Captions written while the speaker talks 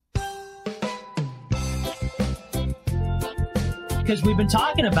because we've been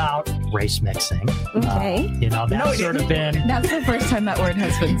talking about race mixing. Okay. That's sort of been... That's the first time that word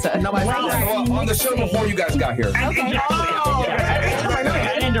has been said. No, on the show before you guys got here. Okay.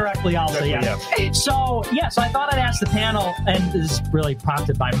 And indirectly also, yeah. So I thought I'd ask the panel, and this is really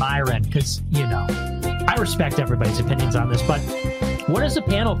prompted by Myron, because, I respect everybody's opinions on this, but what does the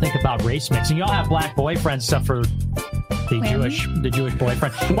panel think about race mixing? You all have black boyfriends, except for the Jewish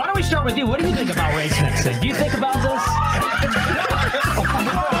boyfriend. Why don't we start with you? What do you think about race mixing? Do you think about this?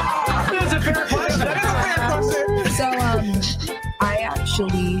 That's a fair question. So, I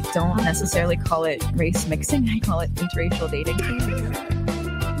actually don't necessarily call it race mixing. I call it interracial dating.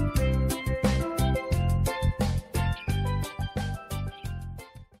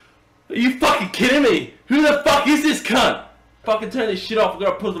 Are you fucking kidding me? Who the fuck is this cunt? Fucking turn this shit off. We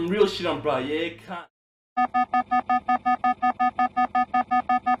gotta put some real shit on, bro. Yeah, cunt.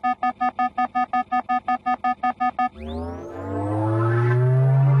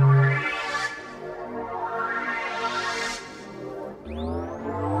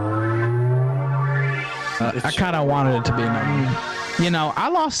 I kind of wanted it to be I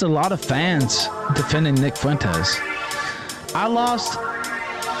lost a lot of fans defending Nick Fuentes. I lost,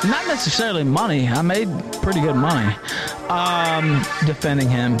 not necessarily money. I made pretty good money defending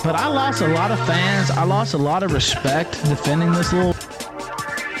him. But I lost a lot of fans. I lost a lot of respect defending this little...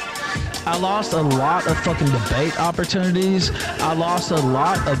 I lost a lot of fucking debate opportunities. I lost a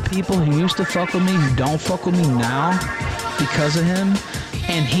lot of people who used to fuck with me who don't fuck with me now because of him.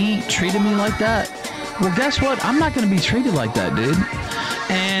 And he treated me like that. Well, guess what? I'm not going to be treated like that, dude.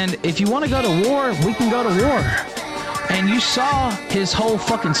 And if you want to go to war, we can go to war. And you saw his whole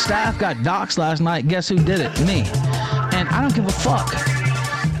fucking staff got doxxed last night. Guess who did it? Me. And I don't give a fuck.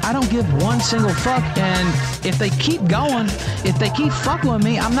 I don't give one single fuck. And if they keep going, if they keep fucking with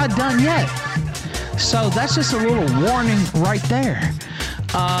me, I'm not done yet. So that's just a little warning right there.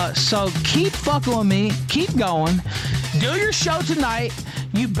 So keep fucking with me. Keep going. Do your show tonight.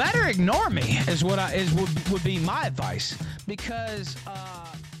 You better ignore me is what would be my advice. Because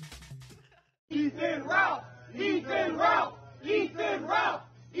Ethan Ralph! Ethan Ralph! Ethan Ralph!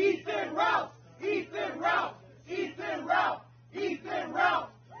 Ethan Ralph! Ethan Ralph! Ethan Ralph! Ethan Ralph!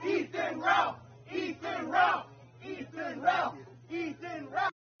 Ethan Ralph! Ethan Ralph! Ethan Ralph! Ethan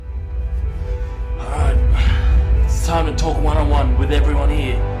Ralph! Alright, it's time to talk one-on-one with everyone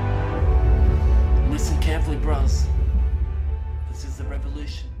here. Listen carefully, bros. This is the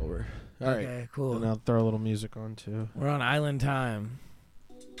revolution. Over. All right. Okay, cool. And I'll throw a little music on too. We're on island time.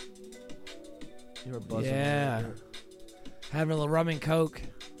 You were buzzing. Yeah. Having a little rum and coke.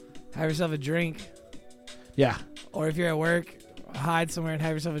 Have yourself a drink. Yeah. Or if you're at work, hide somewhere and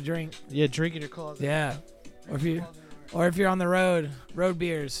have yourself a drink. Yeah, drink in your closet. Yeah. Or if you're on the road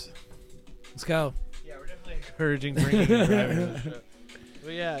beers. Let's go. Yeah, we're definitely encouraging drinking and driving on the show.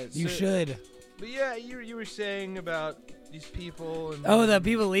 But yeah, you should. But yeah, you were saying about these people. And the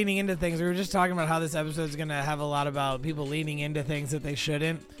people leaning into things. We were just talking about how this episode is gonna have a lot about people leaning into things that they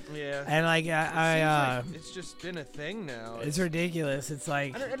shouldn't. Yeah. And like it's just been a thing now. It's ridiculous. It's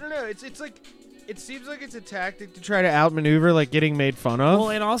like I don't know. It's like. It seems like it's a tactic to try to outmaneuver like getting made fun of. Well,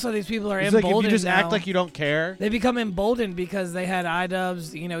 and also these people are it's emboldened. Like if you just now, act like you don't care, they become emboldened because they had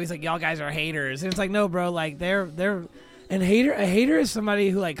iDubbbz. He's like, y'all guys are haters, and it's like, no, bro, like they're. And a hater is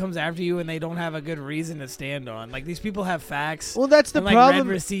somebody who like comes after you and they don't have a good reason to stand on. Like these people have facts. Well, that's the and, like, problem.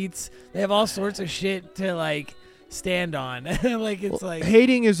 Red receipts. They have all sorts of shit to like stand on. Like it's like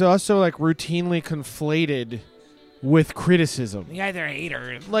hating is also like routinely conflated with criticism. Yeah, they're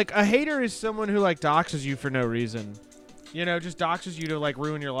haters. Like a hater is someone who like doxes you for no reason. Just doxes you to like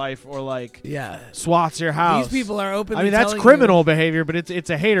ruin your life or like swats your house. These people are openly. I mean, that's criminal behavior, but it's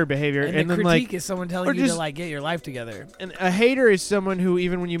a hater behavior. And the then critique like is someone telling you to like get your life together. And a hater is someone who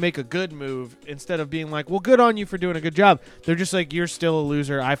even when you make a good move, instead of being like, "Well, good on you for doing a good job," they're just like, "You're still a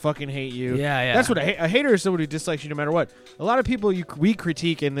loser. I fucking hate you." Yeah. That's what a hater is. Someone who dislikes you no matter what. A lot of people we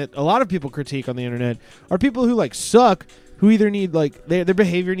critique, and that a lot of people critique on the internet are people who like suck, who either need like their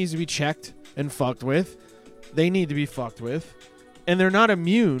behavior needs to be checked and fucked with. They need to be fucked with. And they're not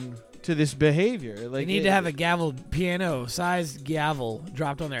immune to this behavior. Like they need to have a gavel, piano-sized gavel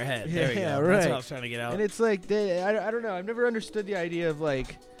dropped on their head. There we go. Right. That's what I was trying to get out. And it's like, I don't know. I've never understood the idea of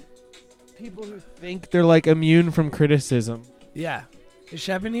like people who think they're like immune from criticism. Yeah. Is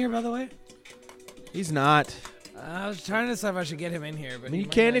Shep in here, by the way? He's not. I was trying to decide if I should get him in here, but I mean, you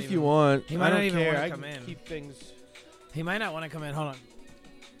can if you want. He might not even want to I come in. Keep things. He might not want to come in. Hold on.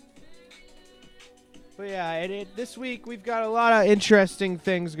 But yeah, this week we've got a lot of interesting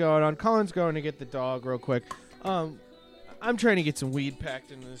things going on. Colin's going to get the dog real quick. I'm trying to get some weed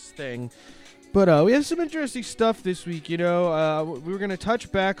packed in this thing. But we have some interesting stuff this week, we were going to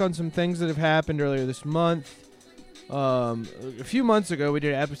touch back on some things that have happened earlier this month. A few months ago, we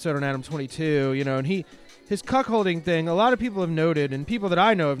did an episode on Adam 22, and his cuckolding thing, a lot of people have noted, and people that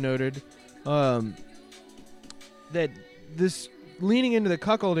I know have noted, that this leaning into the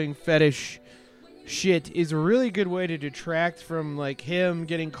cuckolding fetish shit is a really good way to detract from, like, him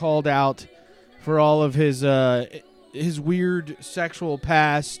getting called out for all of his weird sexual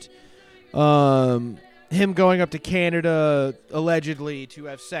past. Him going up to Canada allegedly to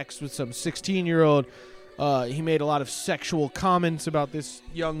have sex with some 16-year-old. He made a lot of sexual comments about this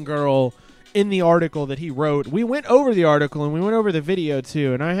young girl in the article that he wrote. We went over the article and we went over the video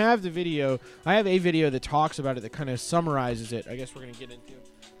too. And I have a video that talks about it that kind of summarizes it. I guess we're gonna get into.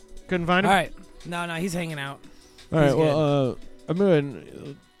 Couldn't find him. All right. No, he's hanging out. All right. Well, I'm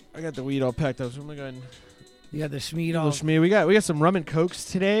going. I got the weed all packed up, so I'm going. You got the Schmeed all. We got some rum and cokes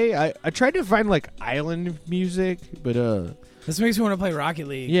today. I tried to find like island music, but this makes me want to play Rocket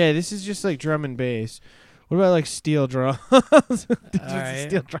League. Yeah, this is just like drum and bass. What about like steel drums? All right.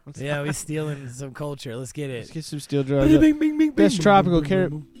 Steel drums. Yeah, we stealing some culture. Let's get it. Let's get some steel drums. Bing, bing, bing, Best bing, tropical bing,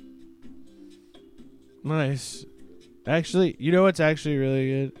 carrot. bing, Nice. Actually, you know what's actually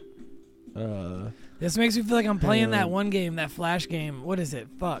really good? This makes me feel like I'm playing that one game, that Flash game. What is it?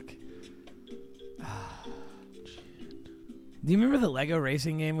 Fuck. Do you remember the Lego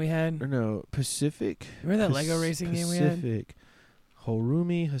racing game we had? Or no, Pacific. Remember that Lego racing game we had? Pacific.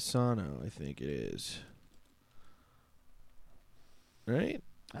 Horumi Hasano, I think it is. Right?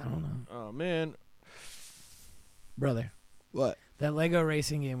 I don't know. Oh, man. Brother. What? That Lego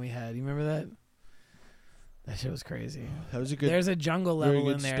racing game we had. You remember that? That shit was crazy. That was a good. There's a jungle level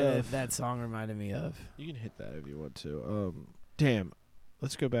in there stuff. that song reminded me of. You can hit that if you want to. Damn.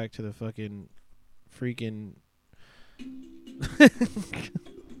 Let's go back to the fucking freaking.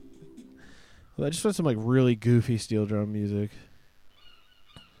 Well, I just want some like really goofy steel drum music.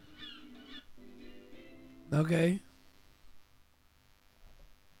 Okay.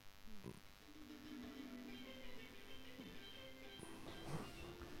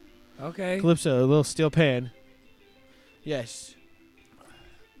 Okay. Calypso, a little steel pan. Yes.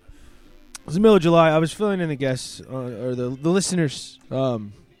 It was the middle of July. I was filling in the guests or the listeners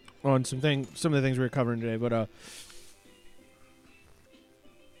on some of the things we were covering today, but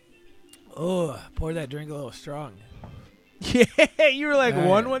pour that drink a little strong. Yeah, you were like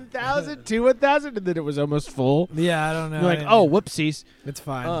 1,000, 2 1,000, and then it was almost full. Yeah, I don't know. You're like, oh, whoopsies. It's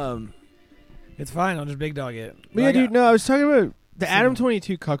fine. It's fine. I'll just big dog it. But yeah, dude, no, I was talking about the Adam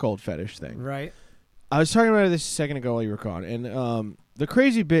 22 cuckold fetish thing. Right. I was talking about this a second ago while you were gone, and the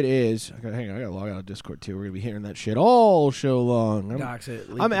crazy bit is, hang on, I gotta log out of Discord too. We're gonna be hearing that shit all show long. Dox it.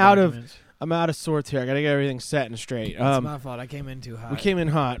 I'm out of sorts here. I gotta get everything set and straight. It's my fault. I came in too hot. We came in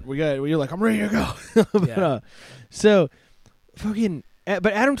hot. You're like, I'm ready to go. But, yeah. So, fucking. But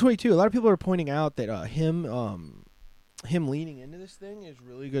Adam 22. A lot of people are pointing out that him leaning into this thing is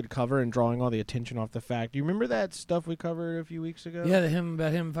really good cover and drawing all the attention off the fact. Do you remember that stuff we covered a few weeks ago? Yeah,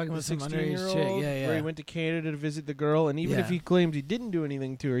 about him fucking with some underage chick. Yeah. Where he went to Canada to visit the girl, and even if he claims he didn't do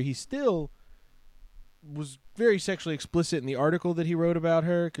anything to her, he still was very sexually explicit in the article that he wrote about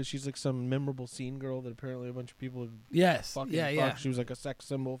her because she's like some memorable scene girl that apparently a bunch of people had fucking fucked. She was like a sex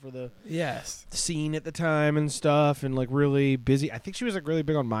symbol for the scene at the time and stuff, and like really busy. I think she was like really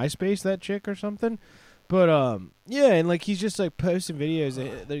big on MySpace, that chick or something. But and like he's just like posting videos.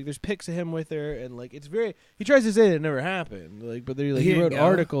 There's pics of him with her, and like it's very. He tries to say that it never happened, like, but he wrote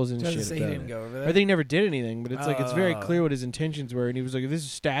articles and shit. He didn't go over there. I think he never did anything, but it's like it's very clear what his intentions were, and he was like, "This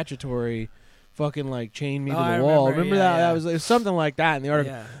is statutory." Fucking like chain me to the wall. Remember that? That was like, something like that in the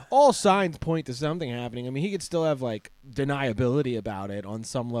article. Yeah. All signs point to something happening. I mean, he could still have like deniability about it on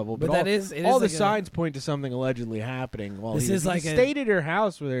some level, but all the signs point to something allegedly happening. While he stayed at her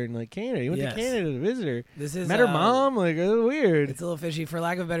house with her in like Canada. He went to Canada to visit her. Met her mom. Like, it was weird. It's a little fishy. For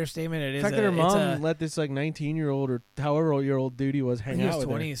lack of a better statement, it is. The fact that her mom let this like 19-year-old or however-old dude he was hang out with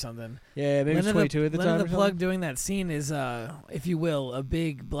her. 20 something. Yeah, maybe he was 22 at the time. The plug doing that scene is, if you will, a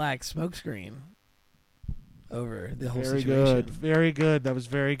big black smoke screen over the whole situation. Very good. That was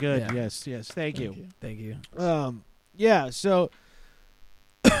very good. Yeah. Yes. Thank you. Yeah, so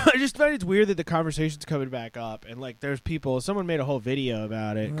I just find it's weird that the conversation's coming back up, and like there's people. Someone made a whole video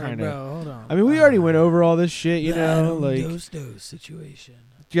about it, kind of. Hold on. I mean, we already went over all this shit, you know, like dose situation.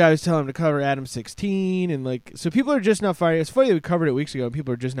 Yeah, I was telling him to cover Adam 16, and like, so people are just now finding. It's funny that we covered it weeks ago, and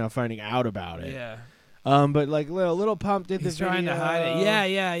people are just now finding out about it. Yeah. But like, little Pump did this. He's trying to hide it.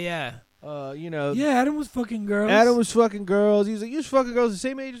 Yeah. Yeah, Adam was fucking girls. Adam was fucking girls. He was like, you was fucking girls the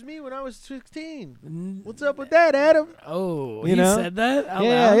same age as me when I was 16. What's up with that, Adam? Oh, you know? said that out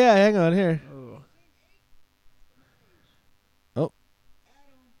yeah, loud? Yeah, hang on here. Oh.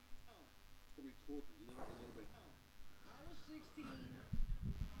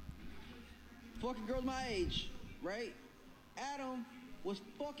 Fucking girls my age, right? Adam was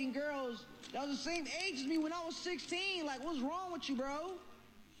fucking girls that was the same age as me when I was 16. Like, what's wrong with you, bro?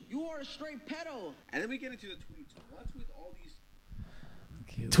 You are a straight pedo. And then we get into the tweets. What's with all these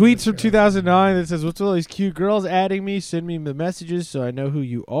Tweets from 2009 that says, what's with all these cute girls adding me? Send me the messages so I know who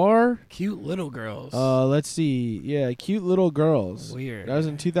you are. Cute little girls. Let's see. Yeah, cute little girls. Weird. That was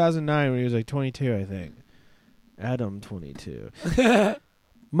in 2009 when he was like 22, I think. Adam 22.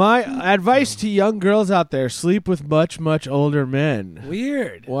 My advice to young girls out there, sleep with much, much older men.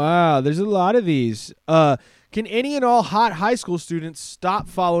 Weird. Wow, there's a lot of these. Can any and all hot high school students stop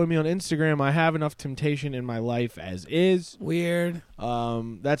following me on Instagram? I have enough temptation in my life as is. Weird.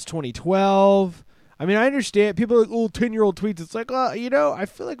 That's 2012. I mean, I understand. People are like, 10-year-old tweets. It's like, I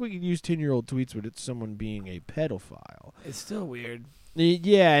feel like we could use 10-year-old tweets when it's someone being a pedophile. It's still weird.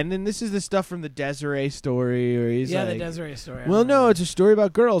 Yeah, and then this is the stuff from the Desiree story. Where he's the like, Desiree story. Well, no, it's a story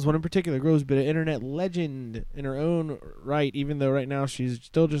about girls. One in particular, girl who's been an internet legend in her own right, even though right now she's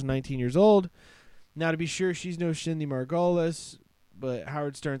still just 19 years old. Now, to be sure, she's no Cindy Margolis, but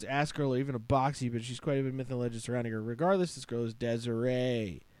Howard Stern's Ask Girl or even a Boxy, but she's quite a bit of myth and legend surrounding her. Regardless, this girl is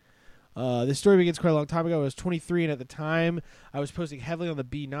Desiree. This story begins quite a long time ago. I was 23, and at the time, I was posting heavily on the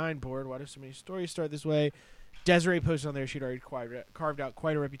B9 board. Why do so many stories start this way? Desiree posted on there she'd already carved out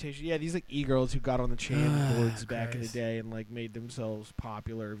quite a reputation. Yeah, these like e-girls who got on the chain boards back in the day and like made themselves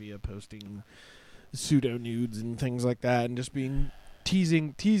popular via posting pseudo nudes and things like that, and just being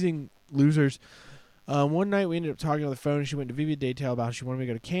teasing losers. One night we ended up talking on the phone, and she went into vivid detail about how she wanted me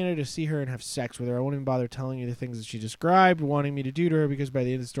to go to Canada to see her and have sex with her. I won't even bother telling you the things that she described, wanting me to do to her, because by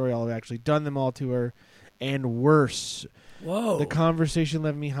the end of the story, I'll have actually done them all to her, and worse. Whoa. The conversation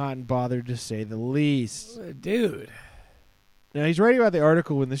left me hot and bothered, to say the least. Dude. Now, he's writing about the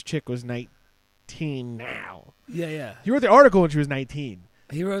article when this chick was 19 now. Yeah. He wrote the article when she was 19.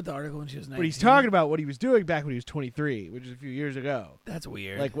 He wrote the article when she was 19. But he's talking about what he was doing back when he was 23, which is a few years ago. That's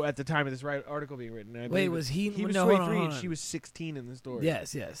weird. Like at the time of this article being written. Wait, was he? He was no, 23 hold on. and she was 16 in the story.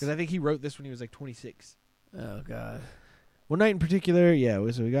 Yes. Because I think he wrote this when he was like 26. Oh God. One night in particular,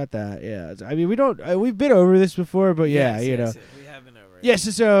 so we got that. Yeah, I mean we've been over this before, but yeah, yes, you know. Yes, we have been over it. Yes,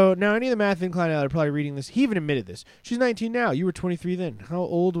 so now any of the math inclined out are probably reading this. He even admitted this. She's 19 now. You were 23 then. How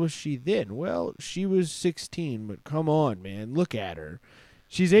old was she then? Well, she was 16, but come on, man. Look at her.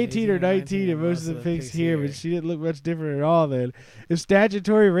 She's 18 or 19 in most of the pics here, but she didn't look much different at all then. If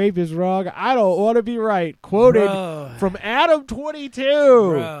statutory rape is wrong, I don't want to be right. Quoted from Adam 22.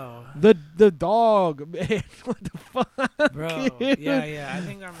 Bro. The dog, man. What the fuck? Bro. Yeah. I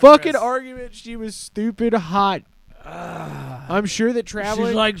think I'm fucking argument. She was stupid hot. I'm sure that traveling.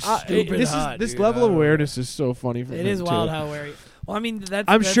 She's like stupid hot. This level of awareness is so funny for me. It is wild how wary. Well, I mean,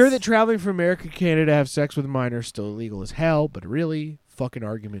 I'm sure that traveling from America to Canada to have sex with a minor is still illegal as hell, but really, fucking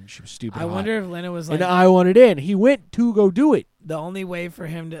argument. She was stupid. I wonder if Lena was like, and I wanted in. He went to go do it. The only way for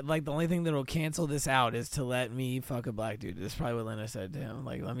him to the only thing that will cancel this out is to let me fuck a black dude. That's probably what Lena said to him.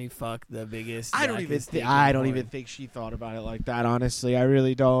 Like, let me fuck the biggest. I don't even think she thought about it like that. Honestly, I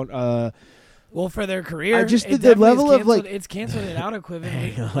really don't. Well, for their career, the level of like it's canceled it out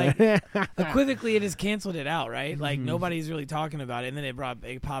equivocally. Equivocally, it has canceled it out, right? Like nobody's really talking about it, and then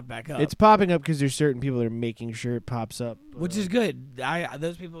it popped back up. It's popping up because there's certain people that are making sure it pops up, which is good.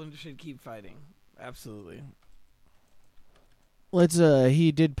 Those people should keep fighting. Absolutely. Let's.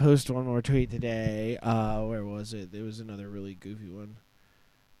 He did post one more tweet today. Where was it? There was another really goofy one.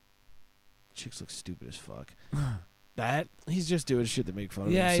 Chicks look stupid as fuck. That he's just doing shit to make fun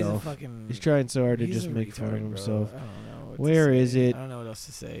of himself. He's a fucking. He's trying so hard to just make fun of himself. I don't know. Where is it? I don't know what else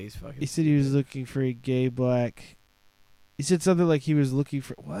to say. He's fucking. He said he was looking for a gay black. He said something like he was looking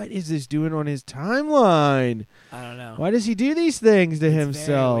for. What is this doing on his timeline? I don't know. Why does he do these things to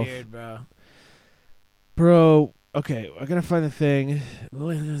himself? Very weird, bro. Okay, I gotta find the thing.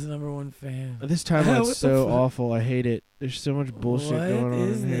 Lena's #1 fan. This timeline's so awful. I hate it. There's so much bullshit going on. What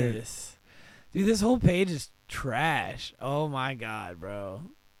is here. this? Dude, this whole page is trash. Oh my god, bro.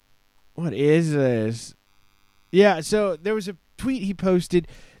 What is this? Yeah, so there was a tweet he posted.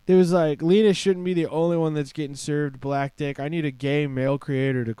 There was like, Lena shouldn't be the only one that's getting served black dick. I need a gay male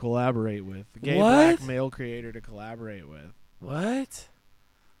creator to collaborate with. Black male creator to collaborate with. What?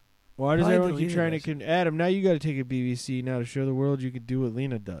 Why does everyone keep trying to... Adam, now you got to take a BBC now to show the world you can do what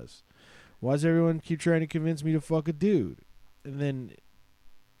Lena does. Why does everyone keep trying to convince me to fuck a dude? And then...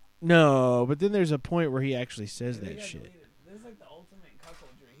 No, but then there's a point where he actually says that shit. This is like the ultimate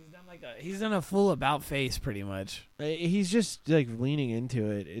cuckoldry. He's done a full about face pretty much. He's just like leaning into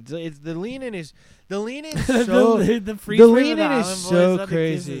it. It's the lean in is so the lean in is so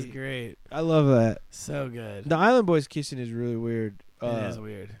crazy. Is great. I love that. So good. The Island Boys kissing is really weird. It is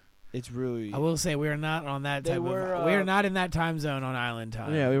weird. It's really. I will say we are not on that type of. We are not in that time zone on Island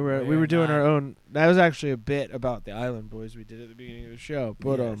time. Yeah, we were doing our own. That was actually a bit about the Island Boys we did at the beginning of the show.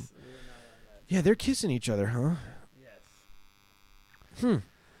 But yeah, they're kissing each other, huh? Yes.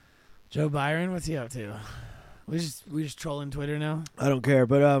 Joe Byron, what's he up to? We just trolling Twitter now. I don't care,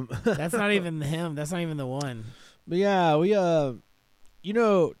 but that's not even him. That's not even the one. But yeah, we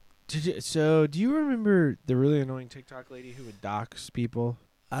so do you remember the really annoying TikTok lady who would dox people?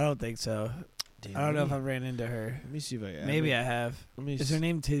 I don't think so. Damn, I don't know if I ran into her. Let me see if I maybe I have. Is her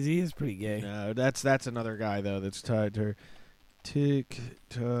name Tizzy? It's pretty gay. No, that's another guy though that's tied to her.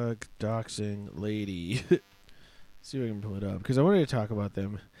 TikTok doxing lady. See if I can pull it up because I wanted to talk about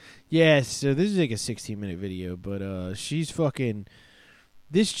them. Yes, so this is like a 16-minute video, but she's fucking.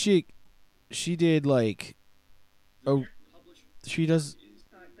 This chick, she did like, she does.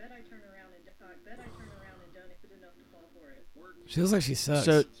 She looks like she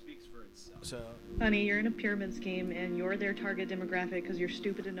sucks. So, honey, you're in a pyramid scheme and you're their target demographic because you're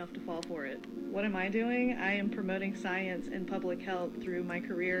stupid enough to fall for it. What am I doing? I am promoting science and public health through my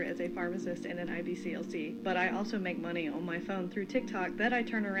career as a pharmacist and an IBCLC. But I also make money on my phone through TikTok that I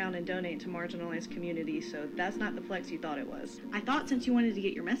turn around and donate to marginalized communities, so that's not the flex you thought it was. I thought since you wanted to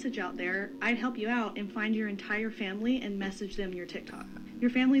get your message out there, I'd help you out and find your entire family and message them your TikTok.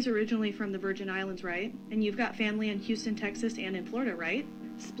 Your family's originally from the Virgin Islands, right? And you've got family in Houston, Texas, and in Florida, right?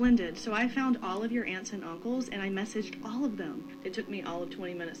 Splendid. So I found all of your aunts and uncles and I messaged all of them. It took me all of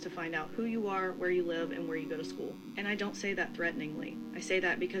 20 minutes to find out who you are, where you live, and where you go to school. And I don't say that threateningly. I say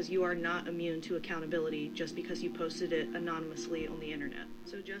that because you are not immune to accountability just because you posted it anonymously on the internet.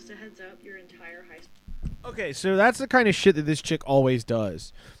 So just a heads up, your entire high school. Okay, so that's the kind of shit that this chick always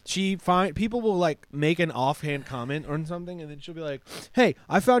does. People will like make an offhand comment on something, and then she'll be like, "Hey,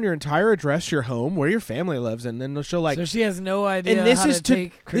 I found your entire address, your home, where your family lives," and then she'll like. So she has no idea. And this how is to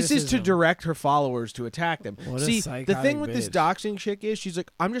take this is to criticism. direct her followers to attack them. What a See, the psychotic thing with this bitch. doxing chick is she's like,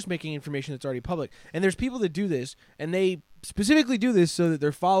 "I'm just making information that's already public," and there's people that do this, and they specifically do this so that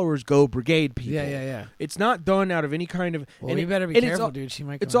their followers go brigade people. Yeah. It's not done out of any kind of. Well, you better be careful, dude. She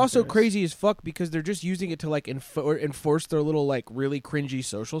might. Come It's also after us. crazy as fuck because they're just using it to like enforce their little like really cringy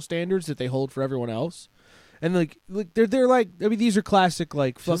social standards that they hold for everyone else, and like they're like, I mean, these are classic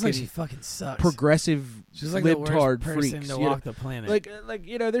like Feels fucking like she fucking sucks. progressive She's like the worst libtard person freaks to you walk know? the planet. Like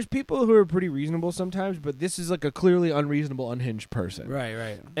you know, there's people who are pretty reasonable sometimes, but this is like a clearly unreasonable, unhinged person.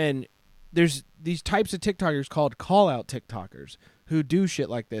 Right. And there's these types of TikTokers called call-out TikTokers who do shit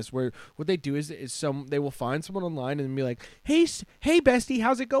like this, where what they do is they will find someone online and be like, hey bestie,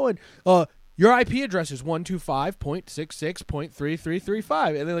 how's it going? Your IP address is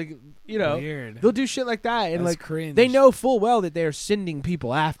 125.66.3335, and they're like, you know, Weird. they'll do shit like that, and That's like cringe. they know full well that they are sending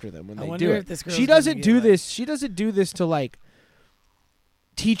people after them when I they wonder do if it. this girl's She gonna doesn't get, do like- this. She doesn't do this to like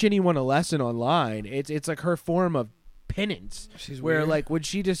teach anyone a lesson online. It's like her form of penance. She's where weird. like when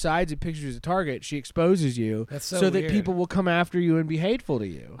she decides it pictures a target, she exposes you That's so that weird. people will come after you and be hateful to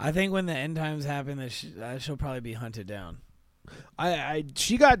you. I think when the end times happen, that she'll probably be hunted down.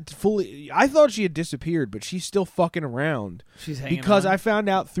 She got fully. I thought she had disappeared, but she's still fucking around. She's hanging because on. I found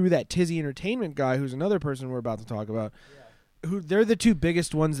out through that Tizzy Entertainment guy, who's another person we're about to talk about. Who they're the two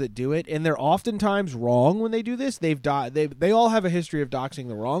biggest ones that do it, and they're oftentimes wrong when they do this. They all have a history of doxing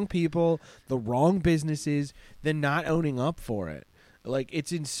the wrong people, the wrong businesses, then not owning up for it. Like,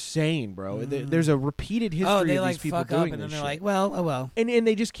 it's insane, bro. There's a repeated history they of like these people fuck doing up, and then this they're shit. like, well, oh well. And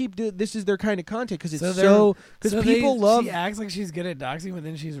they just keep doing. This is their kind of content because it's So because people love. She acts like she's good at doxing, but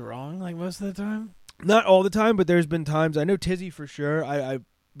then she's wrong like most of the time. Not all the time, but there's been times. I know Tizzy for sure.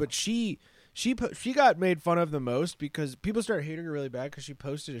 But she got made fun of the most because people started hating her really bad because she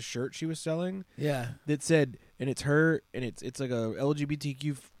posted a shirt she was selling. Yeah, that said, and it's her, and it's like a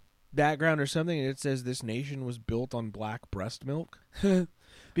LGBTQ background or something, and it says this nation was built on black breast milk.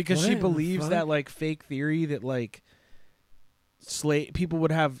 Because she What the believes fuck? that like fake theory that like people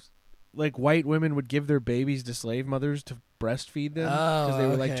would have, like, white women would give their babies to slave mothers to breastfeed them because they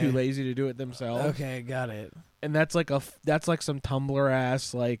were like too lazy to do it themselves. Okay, got it. And that's like some Tumblr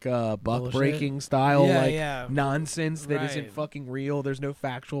ass like buck Bullshit. breaking style nonsense that Right. isn't fucking real. There's no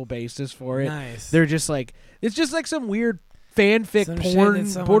factual basis for it. Nice. They're just like, it's just like some weird fanfic Some shit porn, that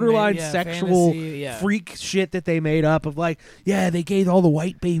someone borderline made, sexual fantasy, freak shit that they made up of like, yeah, they gave all the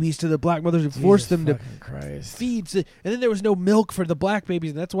white babies to the black mothers and forced them to feed. And then there was no milk for the black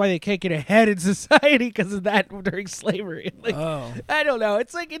babies, and that's why they can't get ahead in society because of that during slavery. Like, I don't know.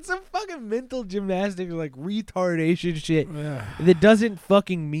 It's like it's some fucking mental gymnastics, like retardation shit that doesn't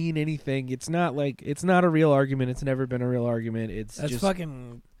fucking mean anything. It's not a real argument. It's never been a real argument. That's just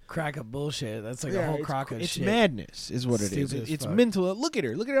fucking crack of bullshit. That's like a whole crock of it's shit. It's madness, is what it is. It's mental. Look at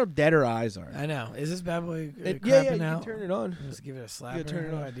her. Look at how dead her eyes are. I know. Is this bad boy crapping you out? can turn it on. Just give it a slap. Yeah, turn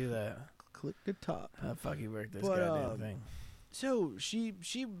it on. How do I do that? Click the top. How fuck you work this goddamn thing? So she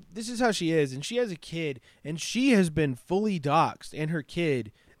this is how she is, and she has a kid, and she has been fully doxxed, and her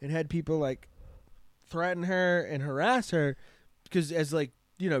kid, and had people like threaten her and harass her because as like,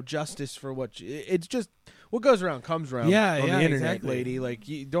 you know, justice for what it's just what goes around comes around on the internet, exactly. Lady. Like,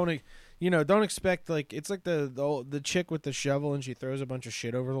 you don't expect, like, it's like the chick with the shovel, and she throws a bunch of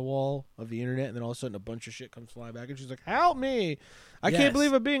shit over the wall of the internet, and then all of a sudden a bunch of shit comes flying back, and she's like, help me, I can't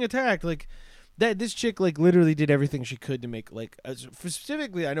believe I'm being attacked. Like, this chick, like, literally did everything she could to make, like,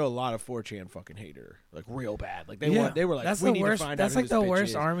 specifically, I know a lot of 4chan fucking hate her, like, real bad. Like, they were like, that's we the need worst, to find that's out like who the this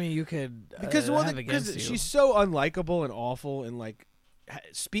worst is. army you could because have against you. She's so unlikable and awful, and like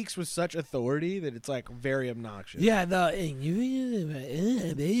speaks with such authority that it's like very obnoxious. Yeah,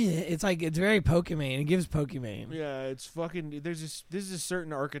 it's like it's very Pokemon. It gives Pokemon. Yeah, it's fucking. This is a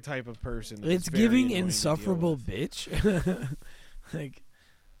certain archetype of person. It's giving insufferable bitch. Like,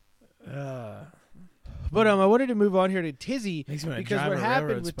 But I wanted to move on here to Tizzy because what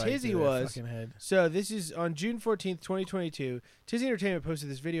happened with Tizzy was so this is on June 14th, 2022. Tizzy Entertainment posted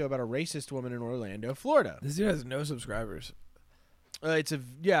this video about a racist woman in Orlando, Florida. This dude has no subscribers. It's it's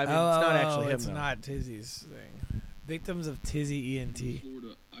not actually him. It's not Tizzy's thing. Victims of Tizzy ENT.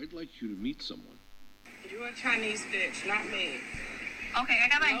 Florida, I'd like you to meet someone. You're a Chinese bitch, not me. Okay, I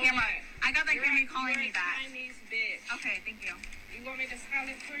got that camera. I got that camera calling me back. Chinese bitch. Okay, thank you. You want me to spell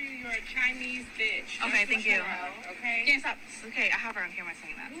it for you? You're a Chinese bitch. Okay, thank you. Okay? Can't stop. Okay, I have her on camera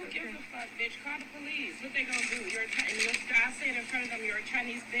saying that. Who gives a fuck, bitch? Call the police. What they gonna do? I say it in front of them, you're a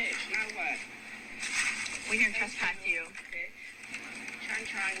Chinese bitch. Now what? We can trespass you.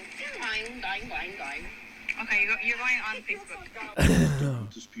 Okay, you're going on Facebook.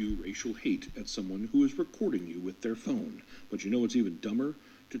 To spew racial hate at someone who is recording you with their phone. But you know what's even dumber?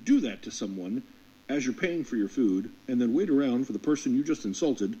 To do that to someone as you're paying for your food and then wait around for the person you just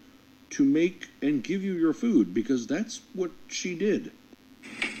insulted to make and give you your food, because that's what she did.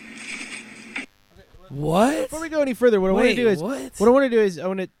 What? Before we go any further, what I want to do is I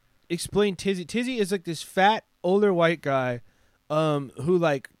want to explain Tizzy. Tizzy is like this fat older white guy who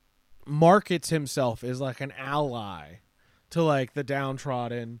like markets himself as like an ally to like the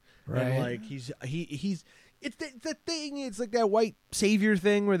downtrodden, right? And like he's it's the thing. It's like that white savior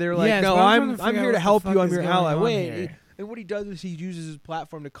thing where they're like, yes, no, I'm here to help you. I'm your ally. Wait, and what he does is he uses his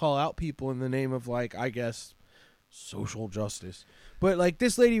platform to call out people in the name of like, I guess, social justice. But like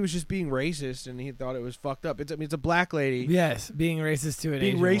this lady was just being racist, and he thought it was fucked up. It's a black lady. Yes, being racist to an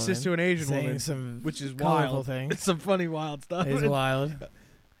Asian woman, which is wild. It's some funny wild stuff. It's wild.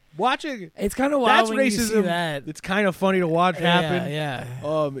 Watching it's kind of wild that's when racism. You see that. It's kind of funny to watch happen. Yeah.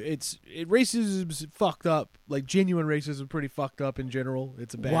 Racism's fucked up. Like genuine racism, pretty fucked up in general.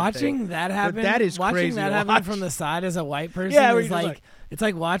 It's a bad watching thing. that happen. But that is watching crazy. That happen from the side as a white person. Yeah, is like it's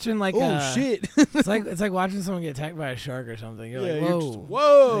like watching like shit. it's like watching someone get attacked by a shark or something. You're like, whoa,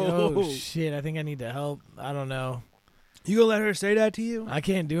 whoa, like, oh shit! I think I need to help. I don't know. You gonna let her say that to you? I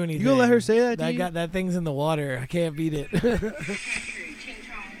can't do anything. You gonna let her say that to you? That thing's in the water. I can't beat it.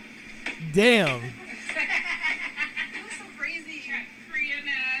 Damn.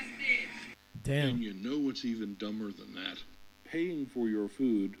 Damn. And you know what's even dumber than that? Paying for your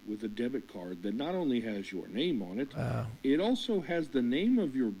food with a debit card that not only has your name on it, it also has the name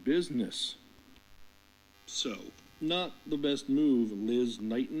of your business. So, not the best move, Liz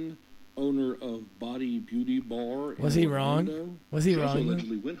Knighton, owner of Body Beauty Bar. Was he wrong? Was he wrong? She also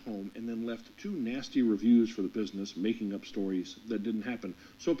allegedly went home and then left 2 nasty reviews for the business, making up stories that didn't happen.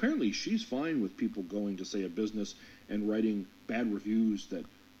 So apparently she's fine with people going to, say, a business and writing bad reviews that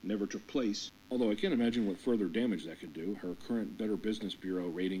never took place. Although I can't imagine what further damage that could do. Her current Better Business Bureau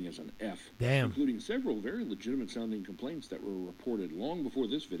rating is an F. Damn. Including several very legitimate-sounding complaints that were reported long before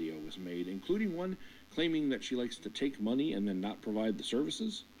this video was made, including one claiming that she likes to take money and then not provide the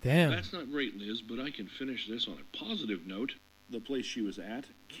services. Damn. That's not great, Liz, but I can finish this on a positive note. The place she was at,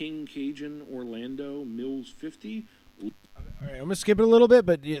 King Cajun, Orlando, Mills 50. All right, I'm going to skip it a little bit,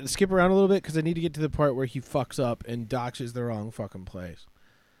 but skip around a little bit because I need to get to the part where he fucks up and doxes the wrong fucking place.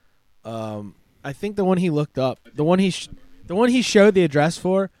 I think the one he looked up, the one The one he showed the address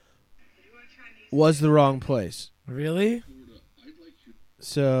for was the wrong place. Really?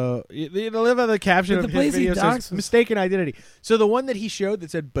 So the live on the caption But of the his place he video doxed says was- mistaken identity. So the one that he showed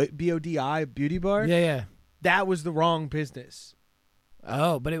that said BODI beauty bar, Yeah. that was the wrong business.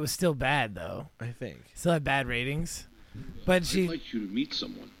 Oh, but it was still bad though. I think Still had bad ratings. But I'd like you to meet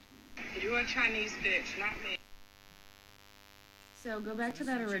someone. You're a Chinese bitch, not me. So go back to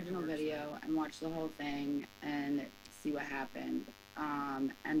that original video and watch the whole thing and see what happened.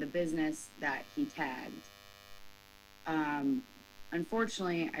 And the business that he tagged.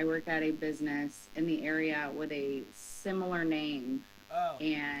 Unfortunately, I work at a business in the area with a similar name.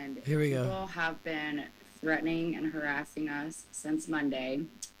 And Here we go. people have been threatening and harassing us since Monday.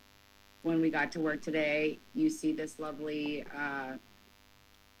 When we got to work today, you see this lovely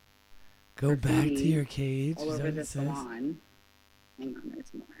Go back to graffiti your cage. all Is that over what the it says? salon. Hang on,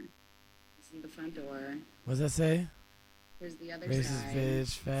 there's more. This is the front door. What does that say? Here's the other Racist side. bitch,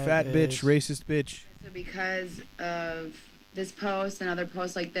 fat bitch, racist bitch. So because of this post and other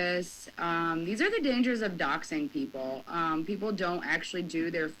posts like this, these are the dangers of doxing people. People don't actually do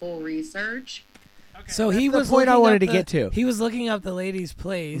their full research. So he the was point I looking wanted up to the- get to. He was looking up the lady's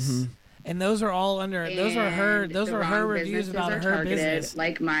place, and those are all under. Those are her. And Those the are her wrong reviews businesses about are her targeted, business.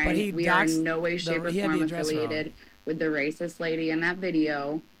 like But mine. he We are doxed in no way, shape, or he had the form address wrong. affiliated with the racist lady in that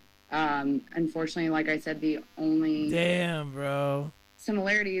video. Unfortunately, like I said, the only Damn, bro.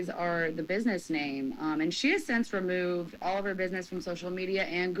 similarities are the business name. And she has since removed all of her business from social media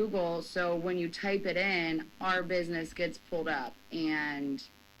and Google. So when you type it in, our business gets pulled up. And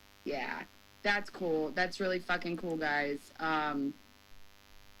yeah, that's cool. That's really fucking cool, guys.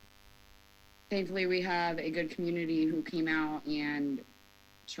 Thankfully, we have a good community who came out and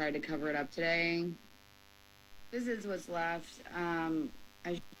tried to cover it up today. This is what's left.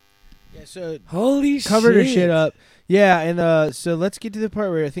 Yeah, so Holy covered her shit. shit up. Yeah, and so let's get to the part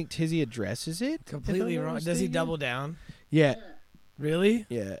where I think Tizzy addresses it. Completely if I'm not wrong. Does he mistaken. double down? Yeah. Really?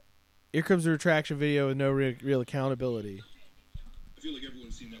 Yeah. Here comes the retraction video with no real accountability. I feel like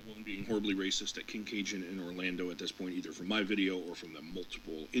everyone's seen that woman being horribly racist at King Cajun in Orlando at this point, either from my video or from the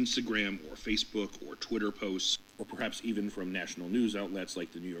multiple Instagram or Facebook or Twitter posts, or perhaps even from national news outlets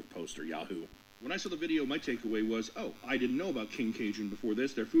like the New York Post or Yahoo. When I saw the video, my takeaway was, oh, I didn't know about King Cajun before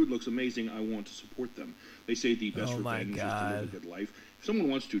this. Their food looks amazing. I want to support them. They say the best Oh for my families is to God. live a good life. If someone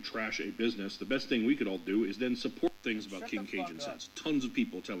wants to trash a business, the best thing we could all do is then support things about King Cajun since tons of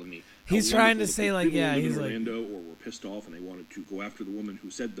people telling me how He's trying to wonderful say, the like, people yeah, who live he's in like- Orlando or were pissed off and they wanted to go after the woman who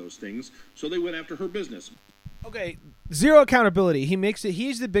said those things, so they went after her business. Okay, zero accountability. He makes it.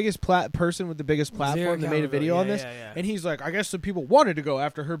 He's the biggest person with the biggest platform that made a video on this, and he's like, I guess some people wanted to go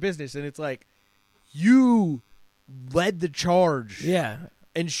after her business, and it's like, you led the charge, Yeah.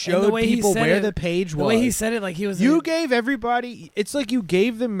 and the showed way he people said where it- the page was. The way he said it, like he was. You gave everybody. It's like you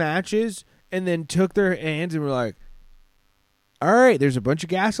gave them matches and then took their hands and were like, "All right, there's a bunch of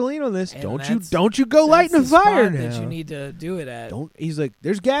gasoline on this. And Don't that's- you go lighting a that's the fire spot now. that you need to do it at. Don't." He's like,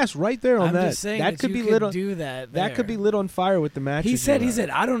 "There's gas right there on I'm that. just saying that that could you be could lit on. do that That could there. be lit on fire with the matches." He said, you have.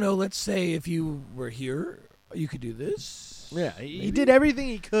 I don't know. Let's say if you were here, you could do this. Yeah, he did everything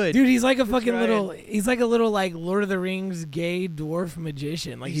he could. Dude, he's like a to fucking try little. and- He's like a little like Lord of the Rings gay dwarf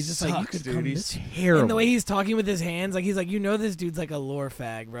magician. Like He he's just like you sucks, could dude. come He's this way. terrible. And the way he's talking with his hands, like he's like, you know, this dude's like a lore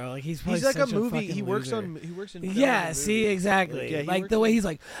fag, bro. Like he's probably He's like a such movie. fucking He works loser. on. He works in. film Yeah, and see, movies. exactly. Yeah, he Like works the way in- he's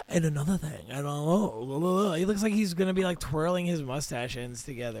like, and another thing, I don't know. Blah, blah, blah. He looks like he's gonna be like twirling his mustache ends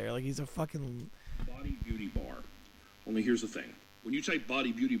together. Like he's a fucking. Body Beauty Bar. Only here's the thing. When you type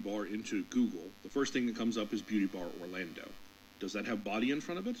Body Beauty Bar into Google, the first thing that comes up is Beauty Bar Orlando. Does that have body in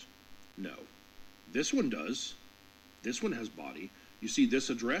front of it? No. This one does. This one has body. You see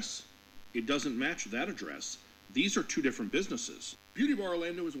this address? It doesn't match that address. These are two different businesses. Beauty Bar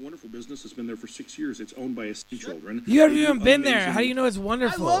Orlando is a wonderful business. It's been there for 6 years. It's owned by children. You haven't They do even been there. amazing- How do you know it's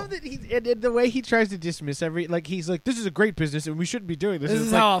wonderful? I love that and the way he tries to dismiss like he's like, this is a great business and we shouldn't be doing this. This And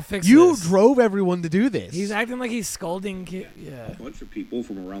is it's how like, I'll fix you this. drove everyone to do this. He's acting like he's scolding Yeah. A bunch of people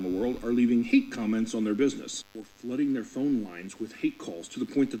from around the world are leaving hate comments on their business or flooding their phone lines with hate calls to the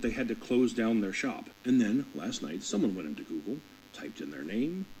point that they had to close down their shop. And then, last night, someone went into Google, typed in their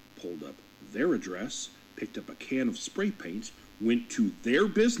name, pulled up their address, picked up a can of spray paint, went to their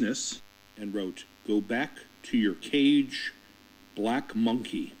business, and wrote, "Go back to your cage, black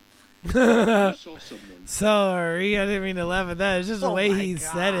monkey." I saw someone. Sorry, I didn't mean to laugh at that. It's just the way he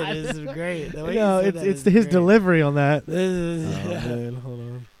said it is great. The way no, he said it's that is his great. delivery on that. This is, Oh, man, hold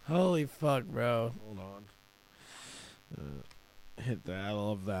on. Holy fuck, bro. Hold on. Hit that. I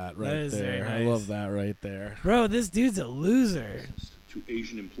love that right That is very there. I nice. love that right there. Bro, this dude's a loser. To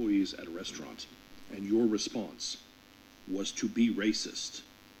Asian employees at a restaurant, and your response, was to be racist.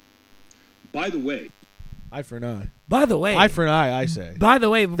 By the way, eye for an eye. By the way, eye for an eye, I say. By the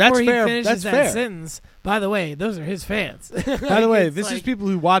way, before That's he fair. finishes That's that fair. sentence, by the way, those are his fans. By the way, this is people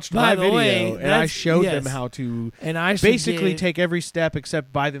who watched my video, and I showed yes. them how to and I basically take every step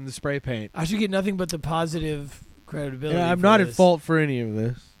except buy them the spray paint. I should get nothing but the positive credibility. Yeah, I'm for not this. at fault for any of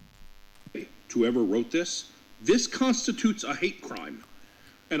this. whoever wrote this constitutes a hate crime,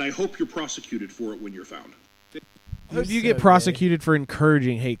 and I hope you're prosecuted for it when you're found. How do you get prosecuted for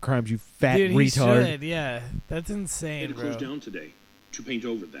encouraging hate crimes, you fat Dude, retard? He should, yeah. That's insane, It bro. closed down today to paint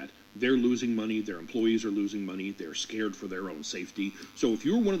over that. They're losing money. Their employees are losing money. They're scared for their own safety. So if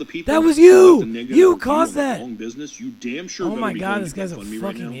you're one of the people That was who you! got the negative You review caused on the that! wrong business, you damn sure Oh better my be God, going this to guy's a GoFundMe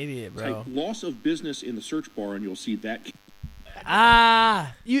fucking right now. idiot, bro. Type loss of business in the search bar, and you'll see that.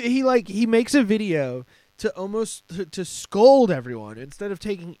 He makes a video to almost to scold everyone instead of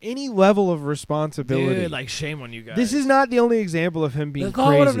taking any level of responsibility. Dude, like, shame on you guys. This is not the only example of him being The crazy.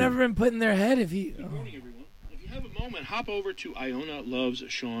 thought would have never been put in their head if he... Good morning, everyone. If you have a moment, hop over to Iona Loves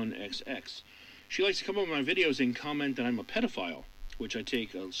Sean XX. She likes to come up with my videos and comment that I'm a pedophile, which I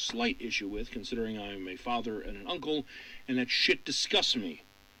take a slight issue with, considering I'm a father and an uncle, and that shit disgusts me.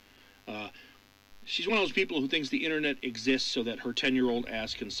 She's one of those people who thinks the internet exists so that her 10-year-old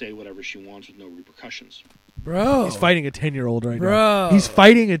ass can say whatever she wants with no repercussions. Bro. He's fighting a 10-year-old right Bro. now. He's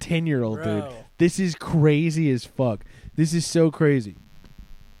fighting a 10-year-old, dude. Bro. This is crazy as fuck. This is so crazy.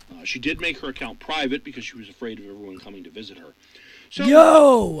 She did make her account private because she was afraid of everyone coming to visit her. So,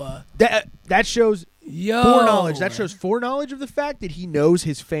 Yo! That shows Yo! foreknowledge. That shows foreknowledge of the fact that he knows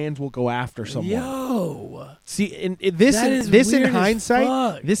his fans will go after someone. Yo! See, in this That is in weird as hindsight,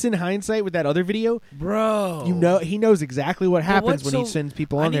 fuck. this in hindsight with that other video, Bro. you know he knows exactly what happens when he so- sends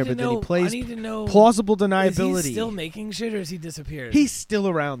people I on need there, to but then know- he plays I need to know, plausible Is deniability. he still making shit or has he disappeared? He's still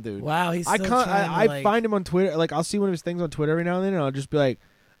around, dude. Wow, he's still I trying to, find him on Twitter. Like, I'll see one of his things on Twitter every now and then, and I'll just be like,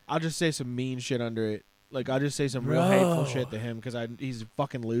 I'll just say some mean shit under it. Like, I'll just say some real hateful shit to him because he's a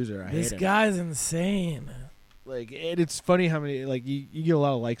fucking loser. I hate him. This guy's insane. Like, it's funny how many, like, you get a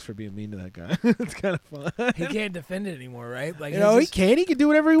lot of likes for being mean to that guy. It's kind of fun. He can't defend it anymore, right? Like, You know, he can. He can do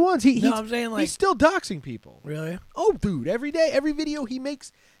whatever he wants. No, I'm saying, like, he's still doxing people. Really? Oh, dude, every day, every video he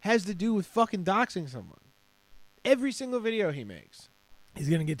makes has to do with fucking doxing someone. Every single video he makes. He's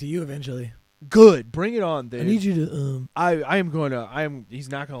gonna get to you eventually. Good, bring it on, dude. I need you to. I am going to. He's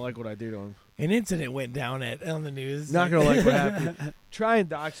not going to like what I do to him. An incident went down on the news. Not going to like what happened. Try and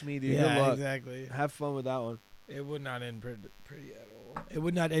dox me, dude. Yeah, Good luck. exactly. Have fun with that one. It would not end pretty at all. It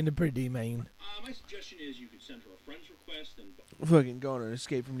would not end pretty, man. my suggestion is you could send her a friend's request and Fucking going on an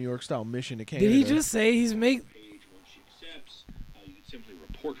escape from New York style mission to Canada. Did he just say he's make? page once she accepts. You could simply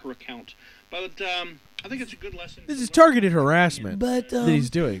report her account. But I think it's a good lesson. This is targeted harassment But that he's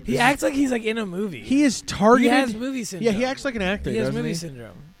doing. He acts like he's like in a movie. He is targeted. He has movie syndrome. Yeah, he acts like an actor. He has doesn't movie he?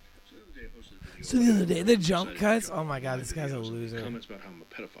 syndrome. So the other day, the jump cuts. Oh my god, this guy's a loser. Comments about how I'm a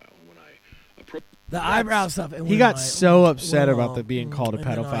pedophile, and when I approach The eyebrow stuff. And He when got I- so upset well, about the being called a and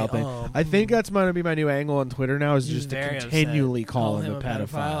then pedophile thing. I I think that's going to be my new angle on Twitter now. Is He's just to very upset. continually Call call him a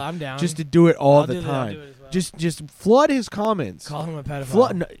pedophile. I'm down. Just to do it all I'll the do that, I'll time. do it as well. Just flood his comments. Call him a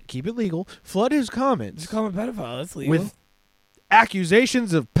pedophile. No, keep it legal. Flood his comments. Just call him a pedophile. That's legal. with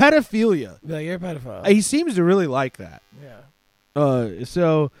accusations of pedophilia. Be like, you're a pedophile. He seems to really like that.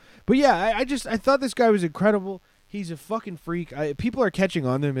 Yeah. But yeah, I thought this guy was incredible. He's a fucking freak. People are catching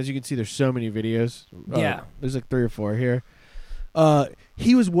on to him. As you can see, there's so many videos. Yeah. There's like 3 or 4 here.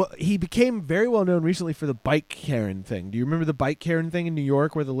 He became very well known recently for the bike Karen thing. Do you remember the bike Karen thing in New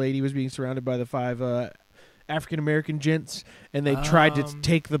York where the lady was being surrounded by the 5 African American gents and they tried to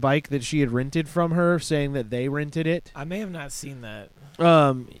take the bike that she had rented from her, saying that they rented it? I may have not seen that.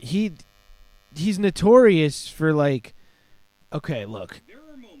 He's notorious for like. Okay, look.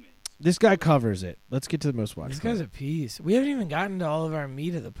 This guy covers it. Let's get to the most watched. This guy's a piece. We haven't even gotten to all of our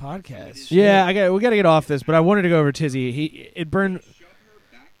meat of the podcast. Yeah, we got to get off this, but I wanted to go over Tizzy. It burned.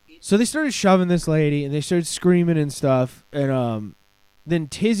 So they started shoving this lady, and they started screaming and stuff, and then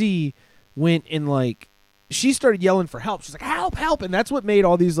Tizzy went and like she started yelling for help. She's like, "Help, help!" And that's what made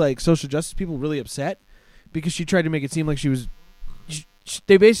all these like social justice people really upset because she tried to make it seem like she was.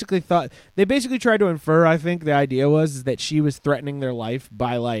 They basically tried to infer. I think the idea was that she was threatening their life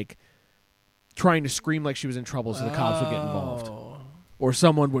by like trying to scream like she was in trouble, so the cops would get involved, or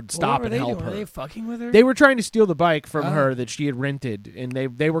someone would stop and help her. Were they fucking with her? They were trying to steal the bike from her that she had rented, and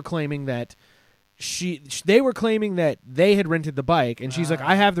they were claiming that they had rented the bike, and she's like,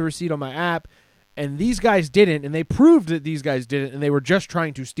 I have the receipt on my app, and these guys didn't, and they proved that these guys didn't, and they were just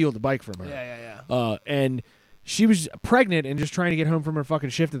trying to steal the bike from her. Yeah. And she was pregnant and just trying to get home from her fucking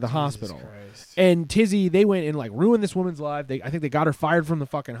shift at the hospital. Christ. And Tizzy, they went and like ruined this woman's life. I think they got her fired from the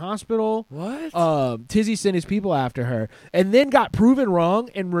fucking hospital. What? Tizzy sent his people after her and then got proven wrong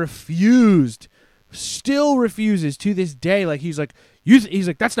and refused. Still refuses to this day. Like he's like, he's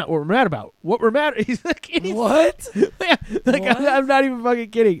like, that's not what we're mad about. What we're mad at, he's like, what? Yeah, like What? I'm not even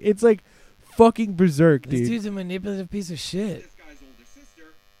fucking kidding. It's like fucking berserk, This dude. dude's a manipulative piece of shit. This guy's older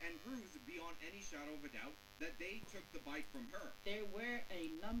sister and proves beyond any shadow of a doubt that they took the bike from her. There were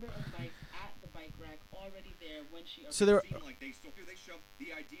a number of bikes at the bike rack already there when she So there. Seemed like they shoved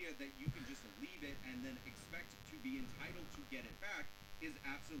the idea that you can just leave it and then expect to be entitled to get it back is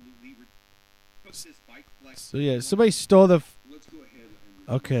absolutely ridiculous. Took this bike like So yeah, somebody stole the. Let's go ahead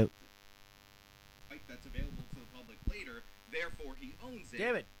and Okay. bike that's available to the public later. Therefore, he owns it.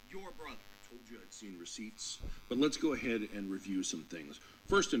 Damn it. Your brother. Told you I'd seen receipts, but let's go ahead and review some things.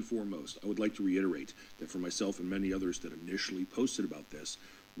 First and foremost, I would like to reiterate that for myself and many others that initially posted about this,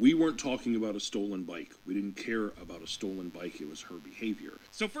 we weren't talking about a stolen bike. We didn't care about a stolen bike. It was her behavior.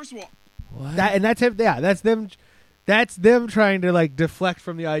 So first of all, What? That's them. That's them trying to like deflect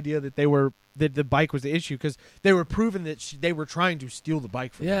from the idea that the bike was the issue because they were proving that they were trying to steal the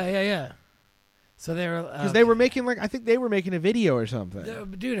bike from her. Yeah. So they were Because they were making I think they were making a video or something.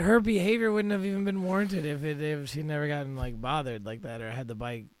 Dude, her behavior wouldn't have even been warranted if she never gotten like bothered like that or had the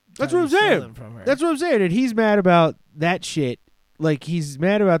bike. That's what I'm saying. From her. That's what I'm saying. And he's mad about that shit. Like he's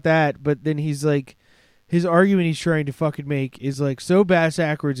mad about that, but then he's like, his argument he's trying to fucking make is like so bass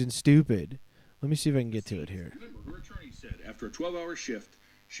backwards and stupid. Let me see if I can get to it here. Remember, her attorney said after a 12-hour shift,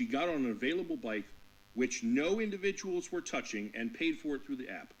 she got on an available bike, which no individuals were touching, and paid for it through the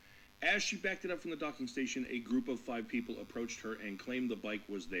app. As she backed it up from the docking station, a group of 5 people approached her and claimed the bike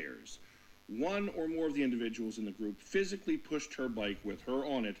was theirs. One or more of the individuals in the group physically pushed her bike with her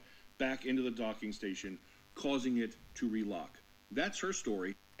on it back into the docking station, causing it to relock. That's her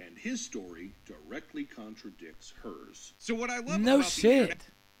story, and his story directly contradicts hers. so what I love No about the shit. internet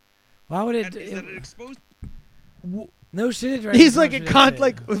Why would it? is that it exposed. No shit. He's like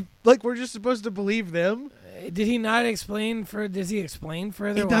like we're just supposed to believe them. Did he not explain Does he explain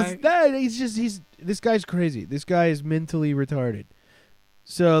further? He why? does that. This guy's crazy. This guy is mentally retarded.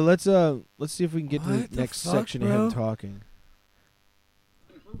 So let's see if we can get to What the the next fuck, section of bro? him talking.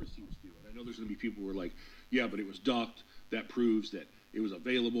 Her receipts do it. I know there's going to be people who are like, yeah, but it was docked. That proves that it was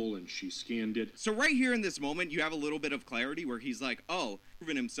available and she scanned it. So right here in this moment, you have a little bit of clarity where he's like, oh,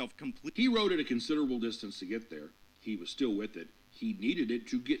 proven himself complete. He rode it a considerable distance to get there. He was still with it. He needed it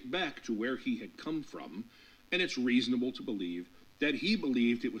to get back to where he had come from, and it's reasonable to believe that he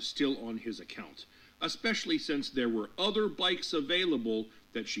believed it was still on his account, especially since there were other bikes available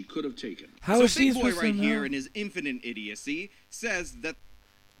that she could have taken. How so is she Big Boy supposed to right here know? in his infinite idiocy says that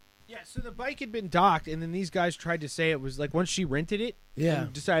Yeah, so the bike had been docked, and then these guys tried to say it was like once she rented it Yeah.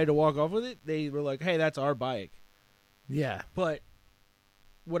 and decided to walk off with it, they were like, hey, that's our bike. Yeah. But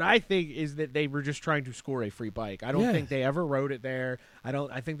what I think is that they were just trying to score a free bike. I don't Yeah. think they ever rode it there.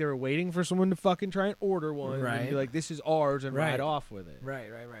 I think they were waiting for someone to fucking try and order one and Right. be like, this is ours, and Right. ride off with it. Right.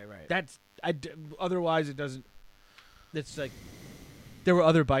 Otherwise it doesn't. It's like there were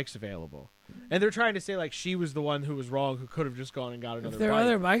other bikes available. And they're trying to say like she was the one who was wrong, who could have just gone and got another bike. If there are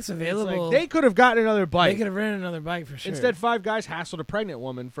other bikes And it's like, available, they could have gotten another bike. They could have rented another bike for sure. Instead, 5 guys hassled a pregnant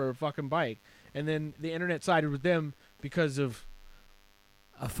woman for a fucking bike, and then the internet sided with them because of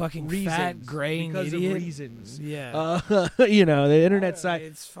a fucking reasons, fat graying because idiot. of reasons. Yeah. The internet side.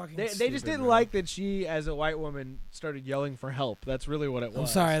 It's fucking. They just stupid, didn't bro. like that she, as a white woman, started yelling for help. That's really what it was. I'm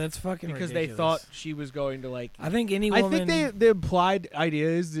sorry, that's fucking because ridiculous. they thought she was going to like. I think any I woman. think the implied idea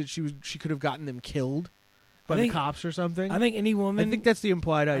is that she could have gotten them killed by I think- the cops or something. I think any woman. I think that's the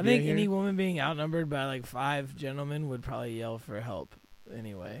implied idea. I think here. any woman being outnumbered by like 5 gentlemen would probably yell for help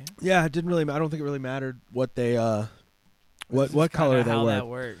anyway. Yeah, it didn't really. I don't think it really mattered what they. This What is color kinda they how were. that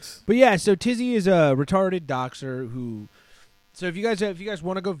works. But yeah, so Tizzy is a retarded doxer who. So if you guys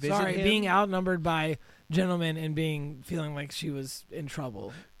want to go visit Sorry, him, being outnumbered by gentlemen and feeling like she was in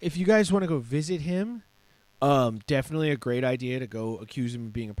trouble. if you guys want to go visit him, definitely a great idea to go accuse him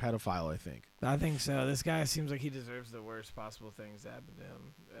of being a pedophile. I think. I think so. This guy seems like he deserves the worst possible things to happen to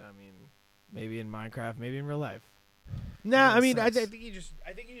him. I mean, maybe in Minecraft, maybe in real life. Nah, That I mean, I sucks. think he just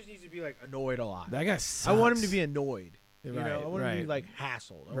needs to be like annoyed a lot. That guy I want him sucks. to be annoyed. You Right, know, I want him to be right. like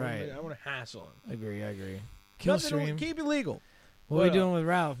hassled. I want to hassle him. Agree. Nothing Killstream. to- keep it legal. What are we But, doing with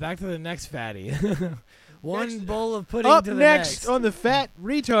Ralph? Back to the next fatty. One bowl of pudding Up to the next on the fat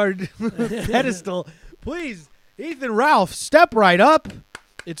retard pedestal, please, Ethan Ralph, step right up.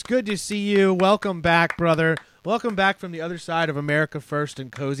 It's good to see you. Welcome back, brother. Welcome back from the other side of America First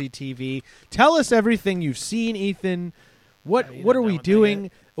and Cozy TV. Tell us everything you've seen, Ethan. What are we doing?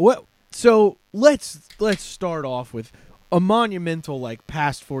 So let's start off with a monumental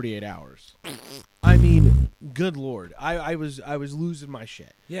past 48 hours. I mean, good Lord, I was losing my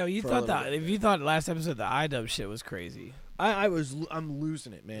shit. Yeah, you thought that if you thought last episode the iDub shit was crazy. I'm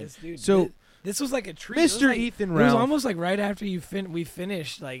losing it, man. This was like a treat. Mr. Ethan Ralph. It was almost like right after we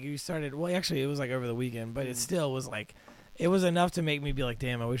finished, you started. Well, actually, it was over the weekend, but it still was it was enough to make me be like,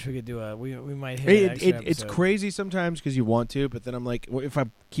 damn, I wish we could do we might hit an extra episode. It's crazy sometimes because you want to, but then I'm like, if I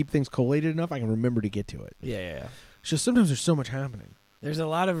keep things collated enough, I can remember to get to it. Yeah. It's just sometimes there's so much happening. There's a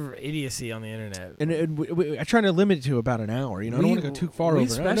lot of idiocy on the internet, and I try to limit it to about an hour. I don't want to go too far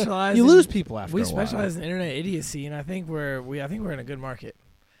over. You lose people after. We a while. specialize in internet idiocy, and I think we're in a good market.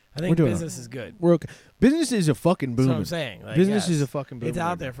 I think business is good. We're okay. Business is a fucking boom. That's what I'm saying. Business is a fucking boom. It's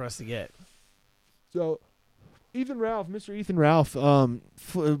out there for us to get. So, Mr. Ethan Ralph,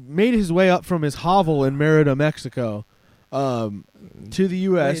 made his way up from his hovel in Merida, Mexico, to the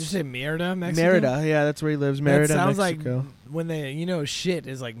U.S. Did you say Merida, Mexico? Merida, yeah, that's where he lives. Merida, that sounds Mexico. like when they, shit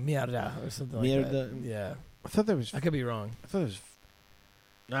is like Merida or something like that. Yeah. I thought that was. I could be wrong. I thought it was.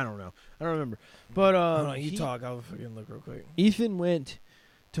 I don't know. I don't remember. But you talk. I'll fucking look real quick. Ethan went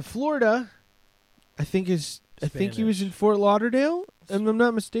to Florida. I think he was in Fort Lauderdale, if I'm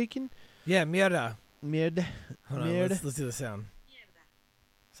not mistaken. Yeah, Merida. Merida. Hold on, let's do the sound.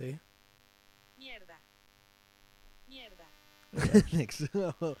 See? Thanks.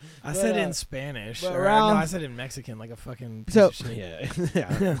 I said it in Spanish. No, I said it in Mexican, like a fucking piece of shit.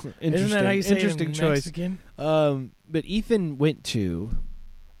 Yeah. Isn't that how you say interesting it in choice. Mexican? But Ethan went to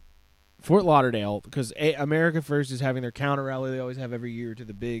Fort Lauderdale because America First is having their counter rally they always have every year to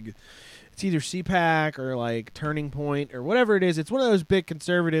the big. It's either CPAC or Turning Point or whatever it is. It's one of those big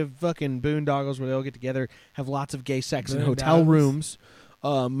conservative fucking boondoggles where they all get together, have lots of gay sex in hotel rooms,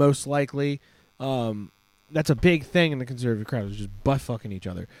 most likely. That's a big thing in the conservative crowd, is just butt fucking each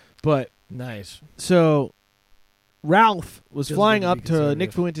other. But nice. So Ralph was flying up to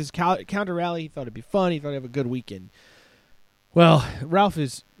Nick Fuentes' counter rally. He thought it'd be fun. He thought he'd have a good weekend. Well, Ralph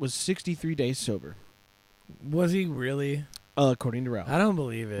was 63 days sober. Was he really? According to Ralph. I don't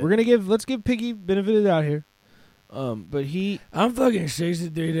believe it. Let's give Piggy benefit of the doubt here. But I'm fucking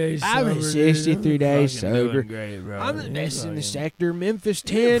 63 days sober. I'm 63 days sober. Great, bro. I'm the best in the sector. Memphis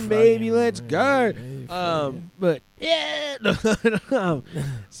 10, baby. Let's go. But yeah.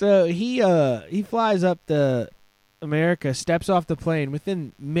 So he flies up to America, steps off the plane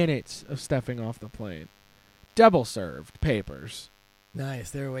within minutes of stepping off the plane. Double served papers.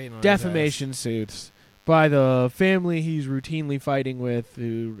 Nice. They're waiting on defamation suits by the family he's routinely fighting with,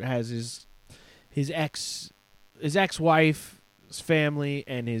 who has his ex-wife's family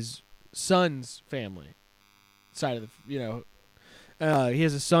and his son's family side of the, he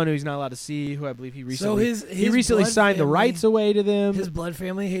has a son who he's not allowed to see, who I believe he recently he recently signed the rights away to them. His blood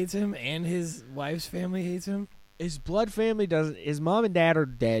family hates him, and his wife's family hates him. His blood family doesn't. His mom and dad are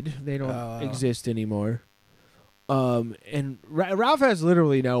dead. They don't exist anymore. And Ralph has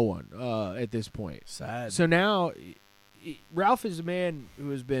literally no one at this point. Sad. So now Ralph is a man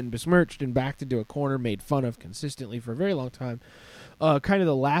who has been besmirched and backed into a corner, made fun of consistently for a very long time. Kind of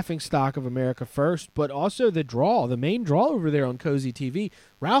the laughing stock of America First, but also the main draw over there on Cozy TV.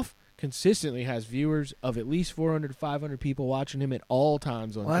 Ralph consistently has viewers of at least 400 to 500 people watching him at all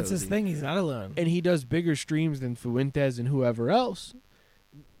times on Cozy. That's his thing. He's not alone. And he does bigger streams than Fuentes and whoever else.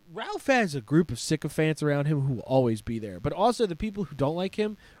 Ralph has a group of sycophants around him who will always be there. But also the people who don't like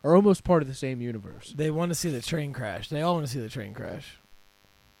him are almost part of the same universe. They want to see the train crash. They all want to see the train crash.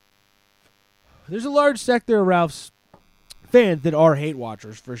 There's a large sector of Ralph's fans that are hate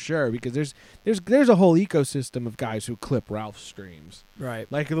watchers for sure, because there's a whole ecosystem of guys who clip Ralph's streams. Right.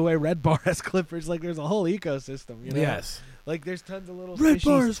 Like the way Red Bar has clippers, there's a whole ecosystem, Yes. There's tons of little Red fishies.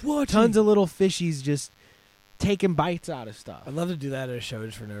 Bar's watching. Tons of little fishies just taking bites out of stuff. I'd love to do that at a show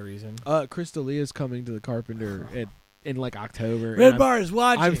just for no reason. Crystalia's coming to the Carpenter in October. Red Bar is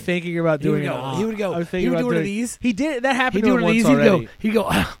watching. I'm thinking about doing it. He would go. He would do one of these. He did it. That happened He'd to do him one of once these. already. He'd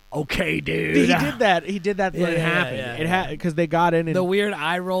go, okay, dude. He did that. He did that when it happened. Yeah. Because they got in and the weird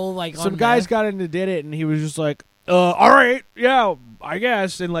eye roll, some guys got in and did it, and he was just like, all right, yeah, I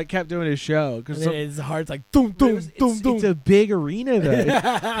guess, and kept doing his show. Because his heart's like, boom, boom, boom, boom. It's a big arena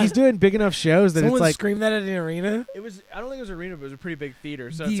though. He's doing big enough shows that Someone it's screamed that at an arena. It was. I don't think it was an arena, but it was a pretty big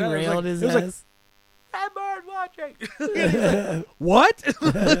theater. So derailed his ass. It was Red Bar's watching. What?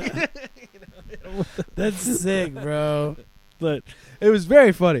 That's sick, bro. But it was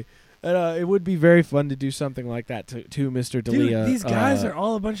very funny. It would be very fun to do something like that to Mr. D'Elia. Dude, these guys are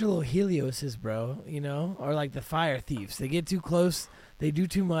all a bunch of little Helioses, bro. You know, or like the fire thieves. They get too close. They do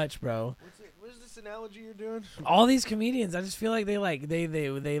too much, bro. What is this analogy you're doing? All these comedians, I just feel like they like.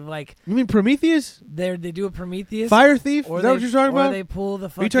 You mean Prometheus? They do a Prometheus Fire thief? Or Is that what you're talking about? Or they pull the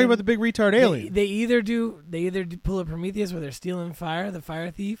fucking. Are you talking about the big retard alien? They either do pull a Prometheus where they're stealing fire, the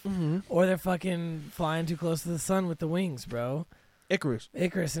fire thief, or they're fucking flying too close to the sun with the wings, bro. Icarus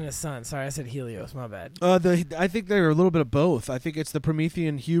and his son. Sorry, I said Helios. My bad. I think they're a little bit of both. I think it's the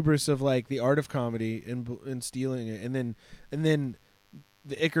Promethean hubris of like the art of comedy and stealing it, and then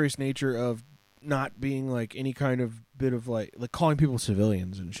the Icarus nature of not being like any kind of bit of like calling people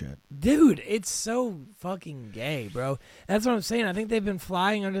civilians and shit. Dude, it's so fucking gay, bro. That's what I'm saying. I think they've been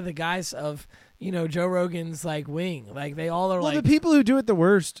flying under the guise of Joe Rogan's like wing. Like they all are the people who do it the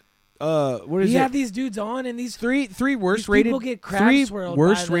worst. What is you it? have these dudes on, and these three worst these rated people get crab swirled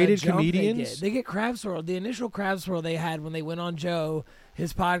by the jump comedians. They get crab swirled. The initial crab swirl they had when they went on Joe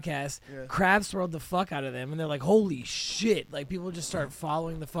his podcast, crab swirled the fuck out of them, and they're like, "Holy shit!" Like people just start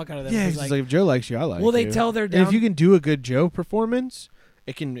following the fuck out of them. Yeah, like if Joe likes you, I like. Well, they you. tell their and if you can do a good Joe performance,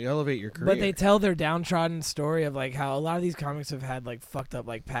 it can elevate your career. But they tell their downtrodden story of like how a lot of these comics have had like fucked up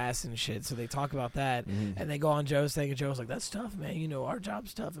like past and shit. So they talk about that, and they go on Joe's thing, and Joe's like, "That's tough, man. Our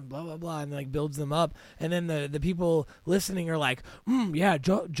job's tough," and blah blah blah, and like builds them up. And then the people listening are like, "Yeah,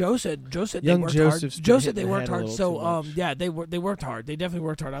 Joe said they worked hard. Joe said they worked hard. So yeah, they worked hard. They definitely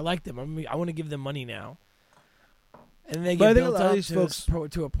worked hard. I like them. I want to give them money now." And they get built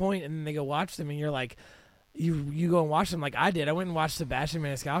up to a point, and then they go watch them, and you're like. You go and watch them like I did. I went and watched Sebastian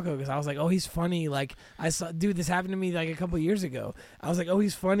Maniscalco because I was like, oh, he's funny. Like I saw, dude, this happened to me like a couple years ago. I was like, oh,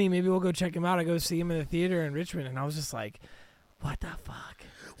 he's funny. Maybe we'll go check him out. I go see him in the theater in Richmond, and I was just like, what the fuck?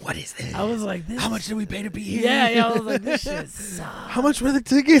 What is this? I was like, how much did we pay to be here? Yeah. I was like, this shit sucks. How much were the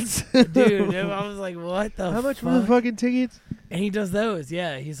tickets? Dude, I was like, what the fuck? How much were the fucking tickets? And he does those.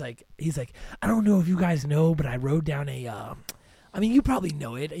 Yeah, he's like, I don't know if you guys know, but I rode down a, I mean, you probably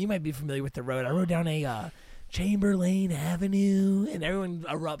know it. You might be familiar with the road. I rode down a, Chamberlain Avenue, and everyone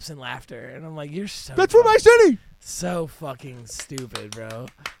erupts in laughter, and I'm like, you're so that's from my city. So fucking stupid, bro.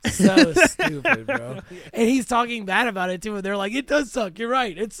 So stupid, bro. And he's talking bad about it too, and they're like, it does suck. You're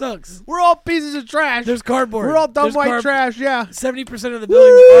right, it sucks. We're all pieces of trash. There's cardboard. We're all dumb white trash. Yeah, 70% of the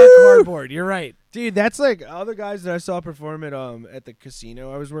buildings are cardboard. You're right. Dude, that's like other guys that I saw perform at the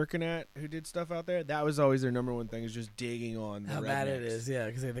casino I was working at who did stuff out there. That was always their number one thing, is just digging on the how rednecks. bad it is. Yeah,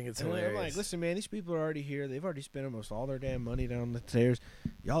 because they think it's hilarious. I'm like, listen, man, these people are already here. They've already spent almost all their damn money down the stairs.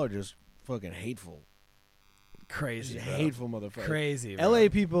 Y'all are just fucking hateful. Crazy, just bro. Hateful motherfuckers. Crazy, bro. LA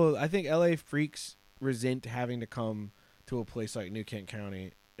people, I think LA freaks resent having to come to a place like New Kent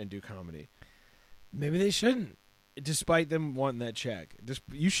County and do comedy. Maybe they shouldn't. Despite them wanting that check,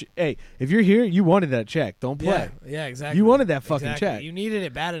 hey, if you're here, you wanted that check. Don't play. Yeah, exactly. You wanted that fucking check. You needed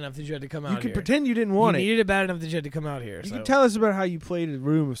it bad enough that you had to come out here. You can pretend you didn't want it. You needed it bad enough that you had to come out here. You can tell us about how you played a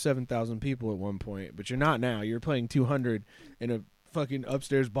room of 7,000 people at one point, but you're not now. You're playing 200 in a fucking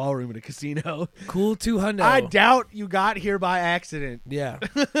upstairs ballroom at a casino. Cool 200. I doubt you got here by accident. Yeah.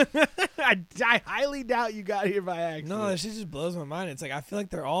 I highly doubt you got here by accident. No, that shit just blows my mind. It's like I feel like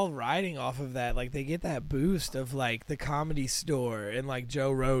they're all riding off of that. Like they get that boost of like the Comedy Store and like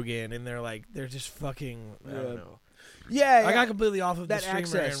Joe Rogan, and they're just fucking. I don't know. Yeah, I got completely off of that the streamer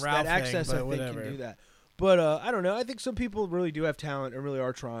access. and Ralph that access, thing, but I think, whatever. can do that. But I don't know. I think some people really do have talent and really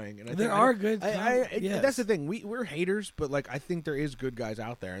are trying. And There are good. Yes. That's the thing. We're haters, but like I think there is good guys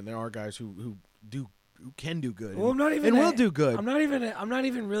out there, and there are guys who can do good. Well, I'm not even and will do good. I'm not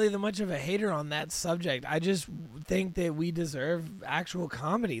even really that much of a hater on that subject. I just think that we deserve actual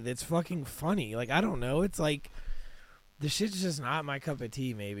comedy that's fucking funny. Like I don't know. It's like the shit's just not my cup of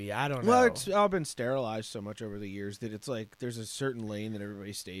tea. Maybe I don't know. Well, it's all been sterilized so much over the years that it's like there's a certain lane that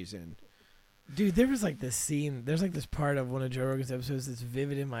everybody stays in. Dude, there was like this scene. There's like this part of one of Joe Rogan's episodes that's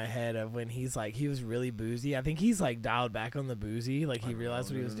vivid in my head of when he's like, he was really boozy. I think he's like dialed back on the boozy. Like he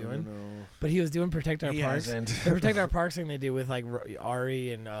realized what he was doing. But he was doing Protect Our Parks. The Protect Our Parks thing they do with like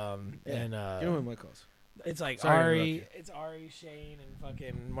Ari and give him my calls. It's like Sorry, Ari, Shane, and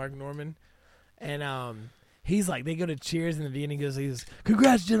fucking Mark Norman, and he's like, they go to cheers in the beginning. He goes,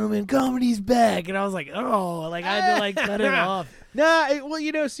 "Congrats, gentlemen, comedy's back." And I was like, oh, like I had to like cut it off. Nah,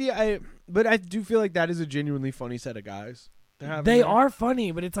 well, but I do feel like that is a genuinely funny set of guys. They are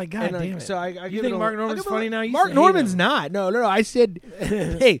funny, but it's like, God damn it. So I you think Mark Norman's funny now? Mark Norman's not. No. I said,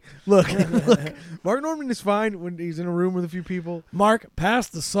 hey, look. Mark Norman is fine when he's in a room with a few people. Mark, pass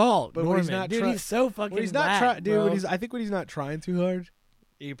the salt. But Norman. when he's not, dude, he's so fucking. When he's not black, dude. bro. I think when he's not trying too hard,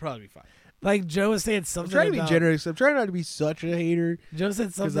 he'd probably be fine. Like Joe was saying I'm something. trying to be about, generous. I'm trying not to be such a hater. Joe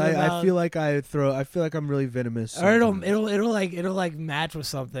said something because about, I feel like I feel like I'm really venomous. or sometimes. it'll like match with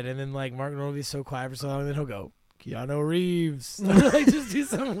something, and then like Mark will be so quiet for so long, and then he'll go Keanu Reeves, like just do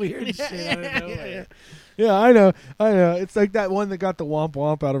some weird shit out of nowhere. Yeah, I know. It's like that one that got the womp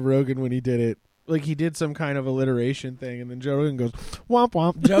womp out of Rogan when he did it. Like he did some kind of alliteration thing, and then Joe Rogan goes womp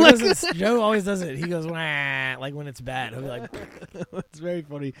womp. Joe doesn't. Joe always does it. He goes wah, like when it's bad. He'll be like, it's very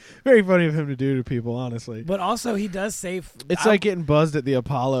funny of him to do to people, honestly. but also he does say It's like getting buzzed at the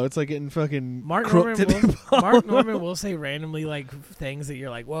Apollo. It's like getting fucking Mark crooked at the Apollo. Mark Norman will say randomly like things that you're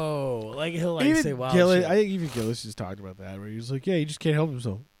like, whoa, like he'll like Even say wild Gillis, shit. I think even Gillis just talked about that, where he was like, "Yeah, he just can't help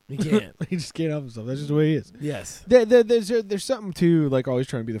himself. He can't. He just can't help himself. That's just the way he is." Yes. There's something to like always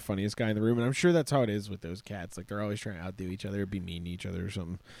trying to be the funniest guy in the room, and I'm sure that's how it is with those cats. Like they're always trying to outdo each other, or be mean to each other, or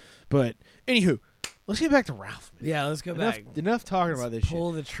something. But anywho, let's get back to Ralph. Man. Yeah, let's go back. Enough talking about this.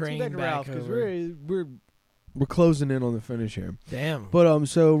 Pull the train back because over. we're closing in on the finish here. Damn. But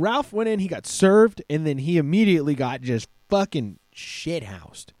so Ralph went in, he got served, and then he immediately got just fucking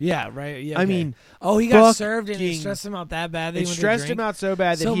shithoused. Yeah, right. Yeah, I okay. mean, he got served and it stressed him out that bad. It stressed him out so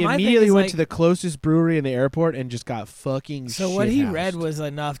bad that So he my thing immediately is, went like- to the closest brewery in the airport and just got fucking So what he shithoused. read was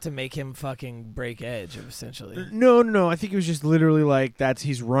enough to make him fucking break edge, essentially. No. I think it was just literally like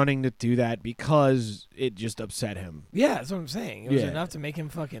he's running to do that because it just upset him. Yeah, that's what I'm saying. It was Yeah. enough to make him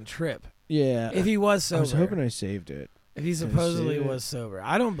fucking trip. Yeah. If he was sober. I was hoping I saved it. If he Did I supposedly save it? was sober.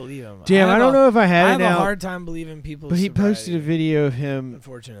 I don't believe him. Damn, I don't know if I had I it have now. a hard time believing people. But he posted a video of him.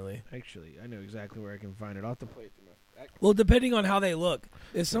 Unfortunately. Actually, I know exactly where I can find it. I'll have to play it through my... Well, depending on how they look.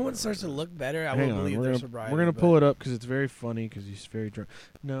 If someone starts to look better, I Hang will on, believe we're their gonna, sobriety. We're going to but- pull it up because it's very funny because he's very drunk.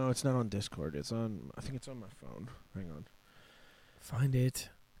 No, it's not on Discord. It's on... I think it's on my phone. Hang on. Find it.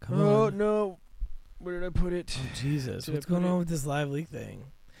 Come Oh, on. no. Where did I put it? Oh, Jesus. Did I What's put going it? on with this live leak thing?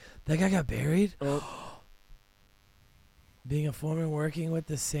 That guy got buried? Oh. Being a foreman working with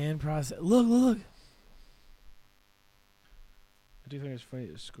the sand process. Look. I do think it's funny.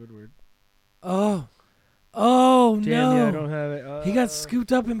 It's Squidward. Oh, Damn, no. yeah, I don't have it. He got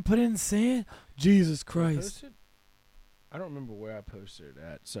scooped up and put in sand? Jesus Did I Christ. post it? I don't remember where I posted it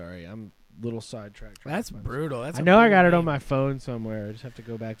at. Sorry, I'm a little sidetracked. That's brutal. That's I a know I brutal got it on meme. my phone somewhere. I just have to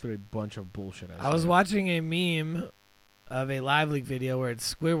go back through a bunch of bullshit. I was watching a meme of a live leak video where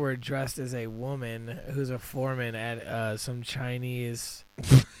it's Squidward dressed as a woman who's a foreman at some Chinese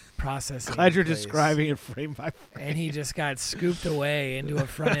processing Glad you're place. describing it frame by frame. And he just got scooped away into a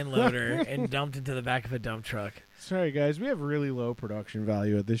front end loader and dumped into the back of a dump truck. Sorry, guys. We have really low production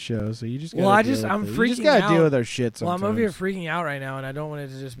value at this show, so you just Well, gotta I'm deal with it. freaking You just gotta out. deal with our shit Well, sometimes. I'm over here freaking out right now, and I don't want it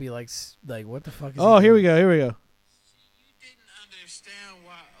to just be like what the fuck is Oh, he here we doing? go. Here we go. Understand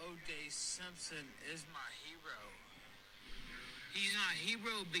why O.J. Simpson is my hero. He's my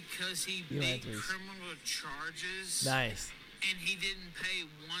hero because he You beat answers. criminal charges. Nice. And he didn't pay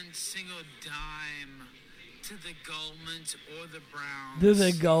one single dime to the Goldmans or the Browns. To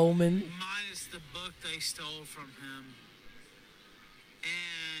the Goldman. Minus the book they stole from him.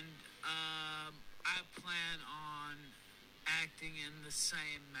 And I plan on acting in the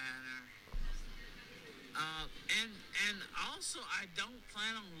same manner. And also, I don't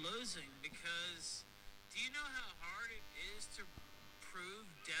plan on losing because do you know how hard it is to prove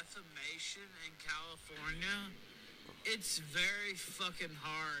defamation in California? It's very fucking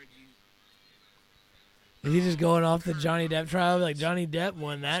hard. Is he just going off the Johnny Depp trial? Like, Johnny Depp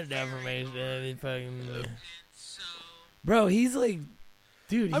won that defamation. He fucking... Bro, he's like...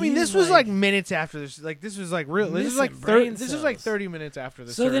 Dude, I mean, he's this was like minutes after this. Like this was like real. This is like missing brain This is like cells. 30 minutes after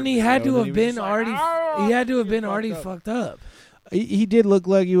this. So then he had to have been already... He had to have been already fucked up. He did look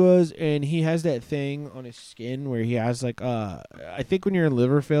like he was, and he has that thing on his skin where he has like I think when you're in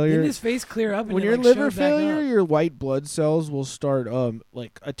liver failure, Didn't his face clear up? And when it, you're in like, liver showed back failure, up? your white blood cells will start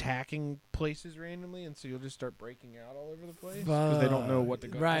like attacking places randomly, and so you'll just start breaking out all over the place because they don't know what to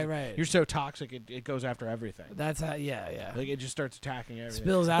go. Right. You're so toxic, it goes after everything. That's how. Yeah. Like it just starts attacking everything.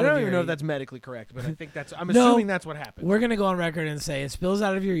 Spills out I don't of even your- know if that's medically correct, but I think that's. I'm No, assuming that's what happened. We're gonna go on record and say it spills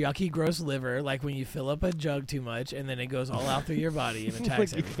out of your yucky, gross liver, like when you fill up a jug too much, and then it goes all out through your body and attacks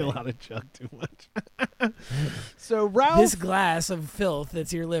Like you everything. fill out a jug too much. So Ralph, This glass of filth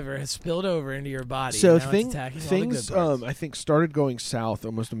that's your liver has spilled over into your body. so and now it's attacking all the things good parts. I think started going south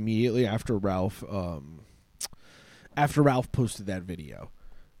almost immediately after Ralph posted that video.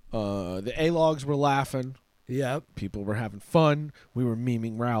 The A-logs were laughing Yep. People were having fun. We were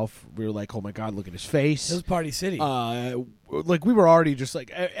memeing Ralph. We were like, oh my God, look at his face. It was Party City. Like we were already just like,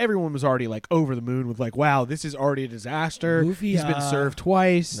 everyone was already like over the moon with like, wow, this is already a disaster. Goofy, He's been served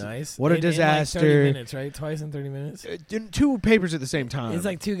twice. Nice. What a in disaster. like 30 minutes, right? Twice in 30 minutes. 2 papers at the same time. It's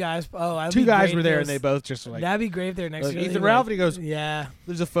like 2 guys. Oh, 2 guys were there and they both just like. That'd be great if they're next to Ethan Ralph, and he goes, yeah.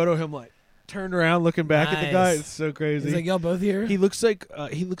 There's a photo of him like turned around looking back at the guy. It's so crazy. He's like, y'all both here? He looks like an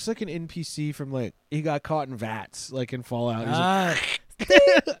NPC from like he got caught in vats like in Fallout. He's like,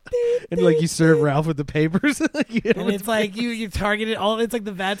 and like you serve Ralph with the papers. And it's like you target it all. It's like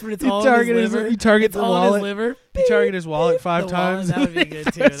the vats, but it's all in his liver. You target it's the all wallet. In his liver. You target his wallet 5 times. That would be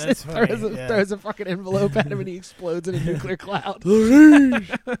good too. That's funny. Throws a fucking envelope at him and he explodes in a nuclear cloud.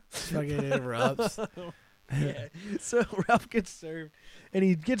 Fucking interrupts. Yeah. So Ralph gets served and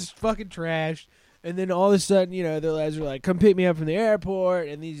he gets fucking trashed. And then all of a sudden, you know, the lads are like, come pick me up from the airport.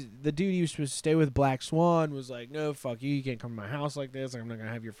 And the dude he was supposed to stay with, Black Swan, was like, no, fuck you. You can't come to my house like this. Like, I'm not going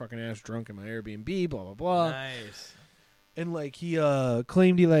to have your fucking ass drunk in my Airbnb, blah, blah, blah. Nice. And, like, he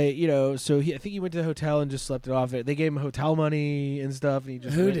claimed he, like, you know, so I think he went to the hotel and just slept it off. They gave him hotel money and stuff. And he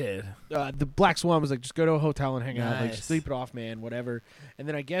just Who did? The Black Swan was like, just go to a hotel and hang out. Like, Nice. sleep it off, man, whatever. And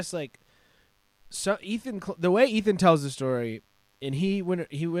then I guess, like, so the way Ethan tells the story, and he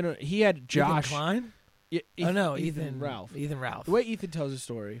had Josh. Ethan Klein? Ethan, no, Ethan Ralph. Ethan Ralph. The way Ethan tells the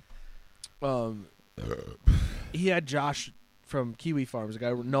story, he had Josh from Kiwi Farms, the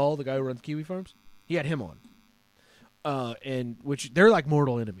guy who runs Kiwi Farms. He had him on, and which they're like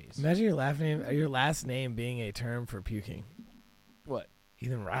mortal enemies. Imagine your last name being a term for puking. What?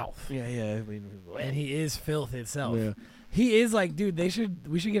 Ethan Ralph. Yeah. I mean, and he is filth itself. Yeah. He is like, dude.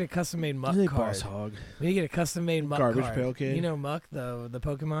 We should get a custom made Muck card. Boss hog. We need to get a custom made Muck Garbage card. Pail Kid. You know Muck, the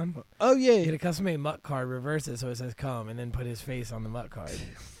Pokemon. Oh yeah. Get a custom made Muck card, reverse it so it says "come," and then put his face on the Muck card.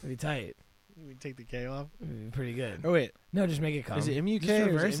 It'd be tight. We take the K off. It'd be pretty good. Oh wait, no, just make it come. Is it MUK just or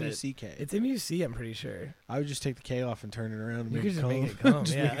reverse is it MUCK? It's MUC, I'm pretty sure. I would just take the K off and turn it around. And You make could just it make it come,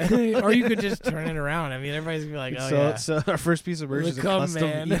 yeah. Or you could just turn it around. I mean, everybody's gonna be like, "Oh yeah." So our first piece of merch is a custom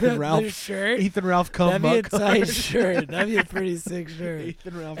man. Ethan Ralph shirt. Ethan Ralph cum That'd be a Muck tight card. shirt. That'd be a pretty sick shirt.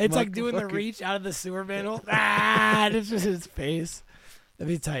 Ethan Ralph. It's like Muck doing the fucking- reach out of the sewer manhole. And it's just his face.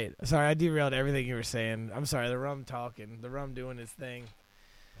 That'd be tight. Sorry, I derailed everything you were saying. I'm sorry. The rum talking. The rum doing his thing.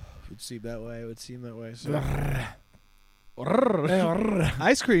 It would seem that way. It would seem that way. So.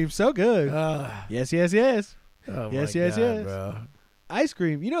 Ice cream, so good. Yes. Oh yes, my God, yes. bro. Ice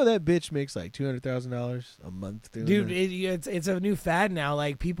cream. You know that bitch makes like $200,000 a month. Doing Dude, that. it's a new fad now.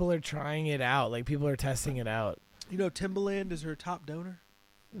 Like, people are trying it out. Like, people are testing it out. You know Timbaland is her top donor.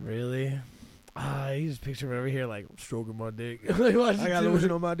 Really? You just picture me over here like stroking my dick. I got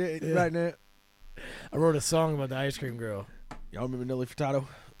lotion on my dick right now. I wrote a song about the ice cream girl. Y'all remember Nelly Furtado?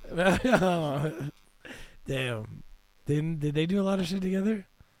 Damn. Did they do a lot of shit together?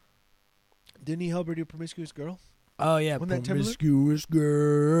 Didn't he help her do Promiscuous Girl? Oh yeah, Wasn't that Promiscuous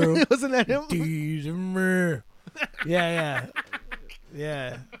Girl. Wasn't that him? Teasing me. Yeah.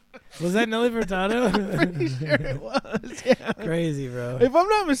 Was that Nelly Furtado? I'm pretty sure it was. Yeah. Crazy, bro. If I'm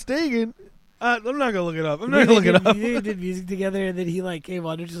not mistaken, I'm not gonna look it up. I'm not gonna look it up. They did music together, and then he like came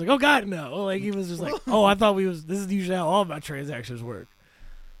on and just like, oh God, no! Like he was just like, oh, I thought this is usually how all my transactions work.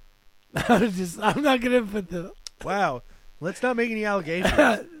 I'm not gonna put the. Wow, let's not make any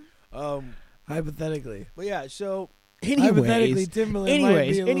allegations. Hypothetically, but yeah. So hypothetically, Timbaland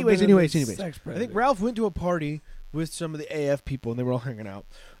might be a little bit of a sex I predator. think Ralph went to a party with some of the AF people, and they were all hanging out.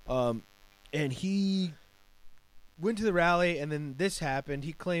 And he went to the rally, and then this happened.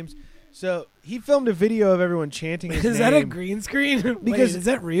 He claims. So he filmed a video of everyone chanting his name. Is that a green screen? Because Wait, is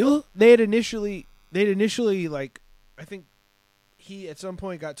that real? They'd initially like, I think he at some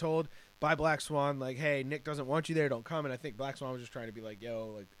point got told by Black Swan, like, hey, Nick doesn't want you there, don't come. And I think Black Swan was just trying to be like,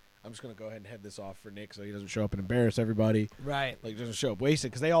 yo, like, I'm just going to go ahead and head this off for Nick so he doesn't show up and embarrass everybody. Right. Like, doesn't show up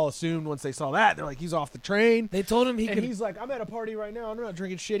wasted. Because they all assumed once they saw that, they're like, he's off the train. They told him and he's like, I'm at a party right now. I'm not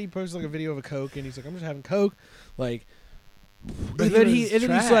drinking shit. He posted like a video of a Coke, and he's like, I'm just having Coke. Like, But and then he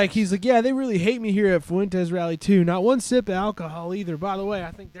was he's like, yeah, they really hate me here at Fuentes Rally too. Not one sip of alcohol either. By the way,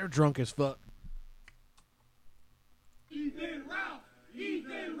 I think they're drunk as fuck. Ethan Ralph!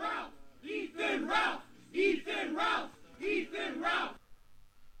 Ethan Ralph! Ethan Ralph! Ethan Ralph! Ethan Ralph!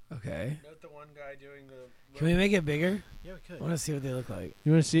 Okay. Not the one guy doing the. Can we make it bigger? Yeah, we could. I want to see what they look like.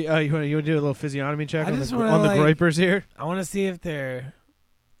 You want to see? You want to do a little physiognomy check I on just the wanna, like, groypers here? I want to see if they're.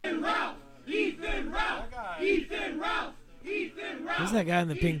 Ethan Ralph! Ethan Ralph! Ethan Ralph! Ethan Ralph! Who's that guy in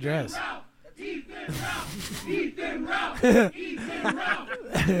the pink dress? Ethan Ralph! Ethan Ralph! Ethan Ralph!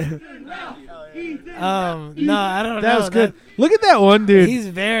 Ethan Ralph! No, I don't know. That was good. Look at that one dude. He's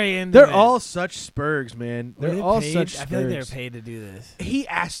very into They're it. all such spurgs, man. Were They're they all paid? such spurgs. I feel like they're paid to do this. He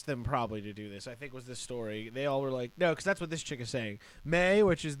asked them probably to do this, I think was the story. They all were like, no, because that's what this chick is saying. May,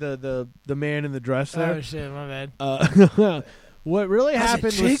 which is the man in the dress there. Oh, shit, my bad. What really Was it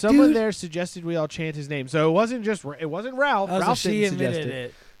happened chick, was someone dude? there suggested we all chant his name. So it wasn't Ralph. Oh, so Ralph she didn't suggest admitted it.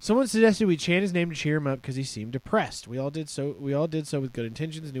 it. Someone suggested we chant his name to cheer him up because he seemed depressed. We all did so with good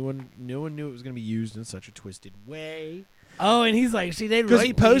intentions. No one knew it was going to be used in such a twisted way. Oh, and he's like, they because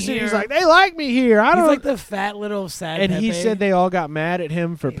he posted. He's like, they like me here. He's like the fat little sad. And he Pepe. said they all got mad at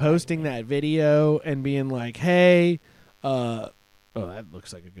him for posting that video and being like, "Hey, oh, that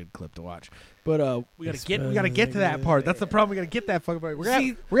looks like a good clip to watch." But we gotta get to that part. That's the problem. We gotta get that fucking part. We're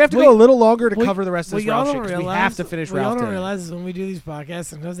gonna have to go a little longer to cover the rest of this Ralph shit because we have to finish Ralph. What y'all don't today. realize is when we do these podcasts,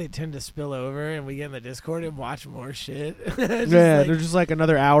 sometimes they tend to spill over, and we get in the Discord and watch more shit. Yeah, like, they're just like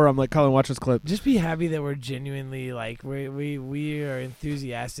another hour. I'm like, Colin, watch this clip. Just be happy that we're genuinely like we are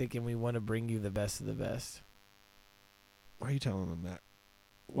enthusiastic and we want to bring you the best of the best. Why are you telling them that?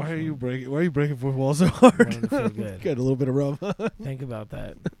 Why are you breaking fourth wall so hard? Feel good. Got a little bit of rum. Think about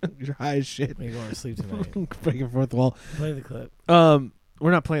that. You're high as shit. We're going to sleep tonight. Breaking fourth wall. Play the clip.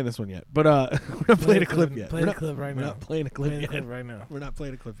 We're not playing this one yet, but we're not playing a clip yet. Play the clip right now. We're not playing a clip Play yet. the clip right now. We're not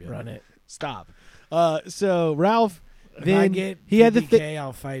playing a clip yet. Run it. Stop. So Ralph, If then I get he had the thing.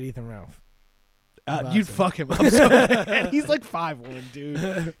 I'll fight Ethan Ralph. you'd fuck him up so bad. He's like 5'1",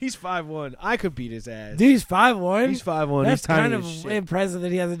 dude. He's 5'1". I could beat his ass. Dude, he's 5'1". He's 5'1". That's He's tiny kind as of shit. impressive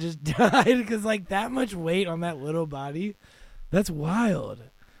that he hasn't just died because like that much weight on that little body, that's wild.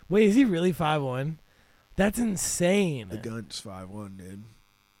 Wait, is he really 5'1"? That's insane. The Gunt's 5'1", dude.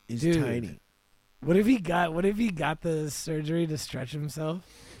 He's Dude, tiny. What if he got the surgery to stretch himself?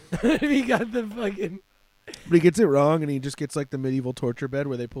 What if he got the fucking? But he gets it wrong, and he just gets like the medieval torture bed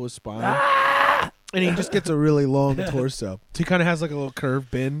where they pull his spine, and he just gets a really long torso. So he kind of has like a little curved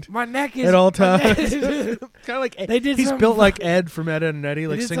bend. My neck is at all times. kind of like they did. He's built like Ed from Ed, and Eddie,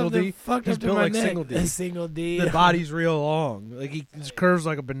 like Single D. Fucked He's up to built my like neck. Single D. Single D. The body's real long, like he just curves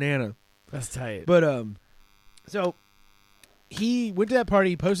like a banana. That's tight. But so he went to that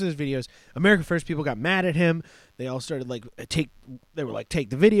party. He posted his videos. America First people got mad at him. They all started take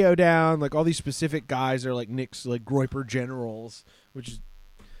the video down. Like all these specific guys are like Nick's like Groiper generals, which is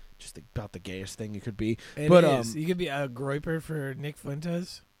just about the gayest thing you could be. It but is. You could be a Groiper for Nick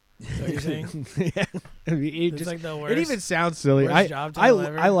Fuentes. Is that what you're saying? Yeah. I mean, It's like the worst. It even sounds silly. worst job I title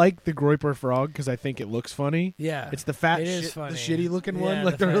ever. like the Groiper frog because I think it looks funny. Yeah. It's the fat It is shit, the funny. shitty looking one, Yeah,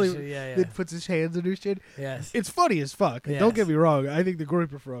 like the the fat really shit, yeah. that puts his hands in his chin. Yes. It's funny as fuck. Yes. Don't get me wrong. I think the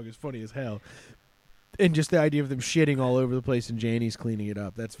Groiper frog is funny as hell. And just the idea of them shitting all over the place and Janie's cleaning it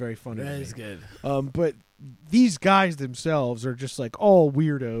up. That's very funny. That to is me. good. But these guys themselves are just like all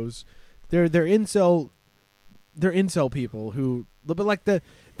weirdos. They're incel people who, but like the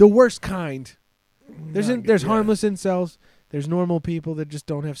worst kind. There's harmless incels. There's normal people that just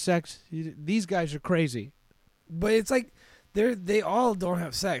don't have sex. These guys are crazy. But it's like they all don't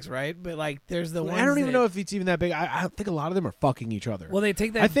have sex, right? But like there's the ones I don't even that- know if it's even that big. I think a lot of them are fucking each other. Well, they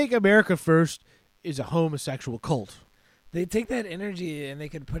take that. I think America First is a homosexual cult. They take that energy and they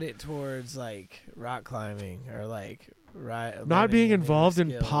could put it towards like rock climbing or like Not being involved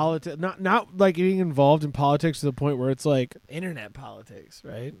in politics. Not like being involved in politics to the point where it's like internet politics,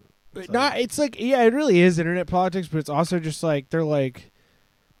 right? It's like it really is internet politics, but it's also just like they're like,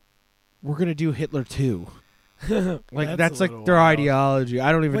 we're gonna do Hitler too. Like that's like their ideology.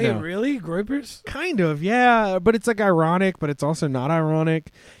 I don't even know. Wait, really? Groipers? Kind of, yeah. But it's like ironic, but it's also not ironic.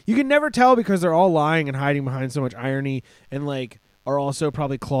 You can never tell because they're all lying and hiding behind so much irony, and like are also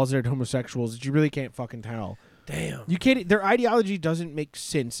probably closeted homosexuals that you really can't fucking tell. Damn. You can't. Their ideology doesn't make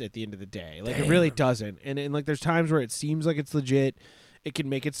sense at the end of the day. Like it really doesn't. And like there's times where it seems like it's legit. It can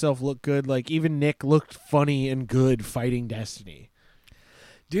make itself look good. Like even Nick looked funny and good fighting Destiny.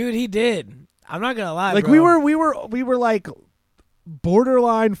 Dude, he did. I'm not gonna lie. Like bro. we were like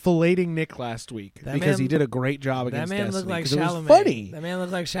borderline filleting Nick last week because he did a great job against That man Destiny. looked like 'Cause it was Chalamet. funny. That man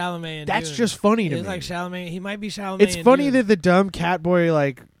looked like Chalamet. That's just funny to He me. looks like Chalamet. He might be Chalamet. It's in funny Dune. that the dumb cat boy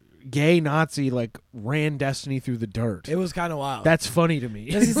like gay Nazi like ran Destiny through the dirt. It was kind of wild. That's funny to me.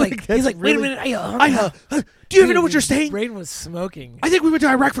 He's like, that's wait a really- minute. do you even know what you're saying? His brain was smoking. I think we went to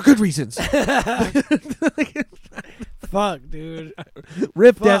Iraq for good reasons. Fuck, dude.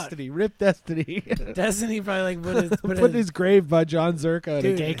 Rip Fuck. Destiny. Rip Destiny. Destiny probably like put in his grave by John Zerka and a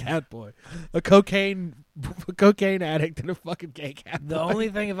Dude. gay cat boy. A cocaine addict and a fucking gay cat boy. The only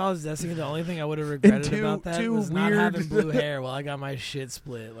thing, if I was Destiny, the only thing I would have regretted two- about that two was not weird- having blue hair while I got my shit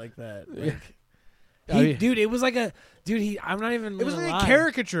split like that. Like, I mean- dude, it was like a dude. I'm not even. It was gonna like lie. a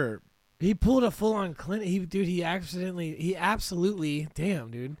caricature. He pulled a full-on clinic. He absolutely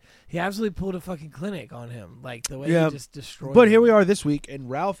pulled a fucking clinic on him. Like the way he just destroyed But him. here we are this week, and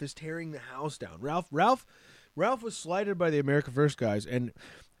Ralph is tearing the house down. Ralph was slighted by the America First guys, and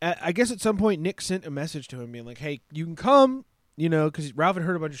I guess at some point Nick sent a message to him being like, "Hey, you can come," because Ralph had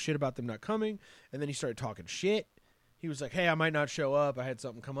heard a bunch of shit about them not coming, and then he started talking shit. He was like, "Hey, I might not show up. I had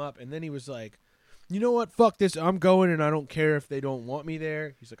something come up," and then he was like, "You know what? Fuck this. I'm going, and I don't care if they don't want me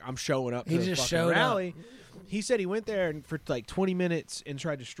there." He's like, "I'm showing up to the fucking rally." He said he went there and for like 20 minutes and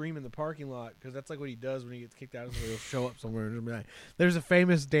tried to stream in the parking lot because that's like what he does when he gets kicked out. He'll show up somewhere and be like, there's a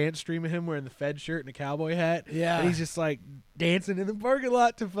famous dance stream of him wearing the Fed shirt and a cowboy hat. Yeah. And he's just like dancing in the parking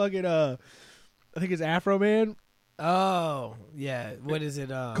lot to fucking, I think it's Afro Man. Oh, yeah. What is it?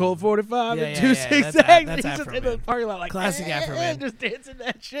 Colt 45 and 2 6 That's He's just Afro in the Man. parking lot like Classic Afro Man. just dancing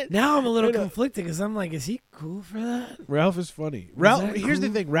that shit. Now I'm a little conflicted because I'm like, is he cool for that? Ralph is funny. Here's the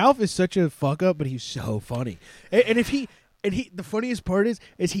cool? thing. Ralph is such a fuck up, but he's so funny. And the funniest part is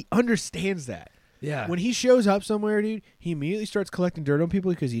he understands that. Yeah. When he shows up somewhere, dude, he immediately starts collecting dirt on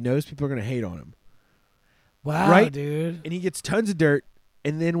people because he knows people are going to hate on him. Wow, right? dude. And he gets tons of dirt,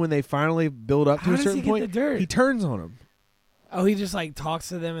 and then when they finally build up to a certain point, he turns on them. Oh, he just like talks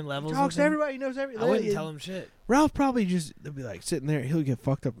to them and levels. Talks to them? everybody. He knows everything. I wouldn't tell him shit. Ralph probably they'll be like sitting there. He'll get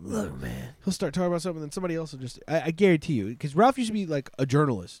fucked up. Look, man. He'll start talking about something, and then somebody else will just. I guarantee you, because Ralph used to be like a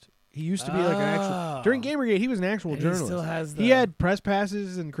journalist. He used to be like an actual during Gamergate. He was an actual journalist. He still has. He had press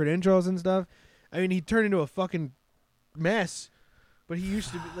passes and credentials and stuff. I mean, he turned into a fucking mess. But he used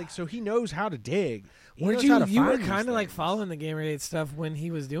to be like, so he knows how to dig. You were kind of like following the Gamergate stuff when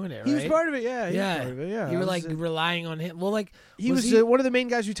he was doing it, right? He was part of it, yeah. You were like relying on him. Well, like he was one of the main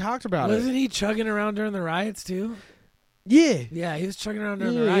guys who talked about it. Wasn't he chugging around during the riots too? Yeah. Yeah, he was chugging around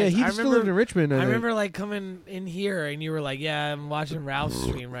during the riots. Yeah, he still lived in Richmond. I remember like coming in here and you were like, "Yeah, I'm watching Ralph's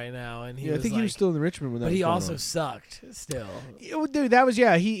stream right now," and I think he was still in Richmond when that. But was he going also on. sucked still. Dude, that was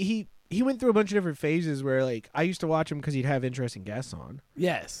He went through a bunch of different phases where, like, I used to watch him because he'd have interesting guests on.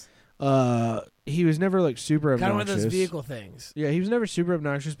 Yes. He was never, like, super obnoxious. Kind of one of those vehicle things. Yeah, he was never super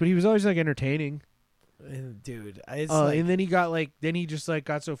obnoxious, but he was always, like, entertaining. Dude, it's and then he got, like, just, like,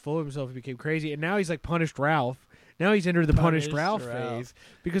 got so full of himself he became crazy. And now he's, like, Punished Ralph. Now he's entered the Punished Ralph phase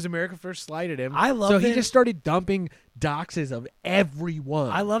because America First slighted him. So he just started dumping doxes of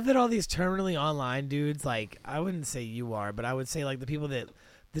everyone. I love that all these terminally online dudes, like, I wouldn't say you are, but I would say, like, the people that...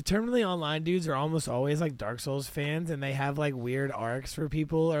 The terminally online dudes are almost always like Dark Souls fans, and they have like weird arcs for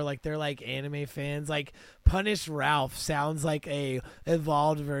people, or like they're like anime fans. Like Punished Ralph sounds like a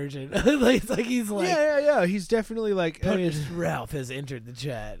evolved version. It's like he's like yeah. He's definitely like Punished Ralph has entered the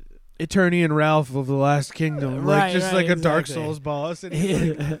chat. Eternian Ralph of the Last Kingdom, like a Dark Souls boss. And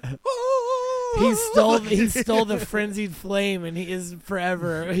he's like, he stole the frenzied flame, and he's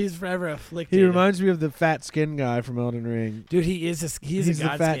forever afflicted. He reminds me of the fat skin guy from Elden Ring. Dude, he's a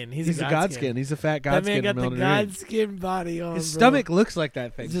godskin. He's a godskin. He's a fat godskin. That man got from the Elden Ring. godskin body on. His stomach looks like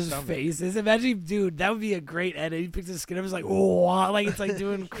that thing. His face is. Imagine, dude, that would be a great edit. He picks his skin up, it's like, oh, like it's like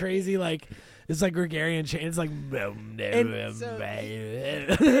doing crazy, like. It's like Gregarian chain. It's like,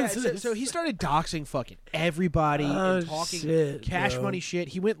 so he started doxing fucking everybody and talking cash money shit.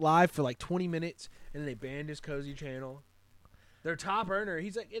 He went live for like 20 minutes and then they banned his cozy channel. Their top earner.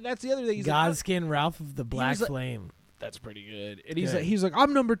 He's like, and that's the other thing. He's Godskin Ralph of the Black Flame. That's pretty good. And he's like,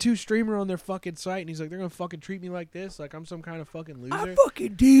 I'm number 2 streamer on their fucking site, and he's like, they're gonna fucking treat me like this, like I'm some kind of fucking loser. I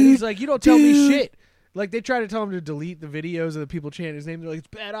fucking do. And he's like, you don't tell me shit. Like, they try to tell him to delete the videos of the people chanting his name. They're like, it's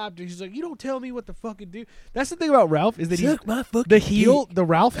bad optics. He's like, you don't tell me what to fucking do. That's the thing about Ralph is that he's the heel, the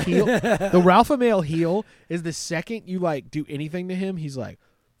Ralph heel, the Ralpha male heel is the second you, like, do anything to him, he's like,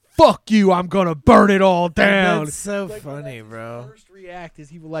 fuck you, I'm going to burn it all down. That's so funny, bro. First react is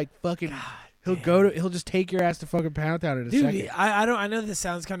he will, like, fucking... He'll just take your ass to fucking Pound Town in a second. Dude, I know this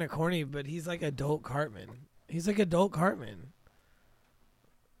sounds kind of corny, but he's like adult Cartman. He's like adult Cartman.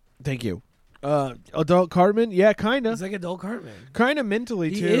 Thank you. Adult Cartman? Yeah, kind of. He's like adult Cartman. Kind of mentally,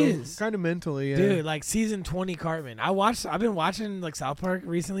 too. He is. Kind of mentally, yeah. Dude, like season 20 Cartman. I've been watching like South Park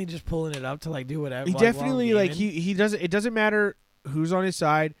recently, just pulling it up to like do whatever. He definitely, like, he doesn't, it doesn't matter who's on his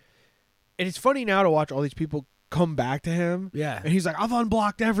side. And it's funny now to watch all these people come back to him. Yeah. And he's like, I've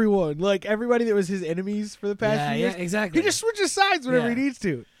unblocked everyone. Like, everybody that was his enemies for the past few years. Yeah, exactly. He just switches sides whenever he needs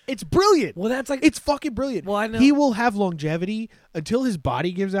to. It's brilliant. Well, that's like... It's fucking brilliant. Well, I know. He will have longevity until his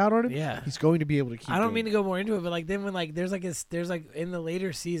body gives out on him. Yeah. He's going to be able to keep I don't doing mean to go more into it, but like then when like there's like in the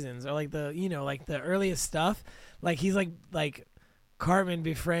later seasons or like the, you know, like the earliest stuff, like he's like Cartman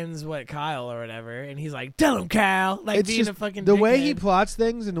befriends Kyle or whatever, and he's like, "Tell him, Kyle." Like It's being just a fucking the way dickhead. he plots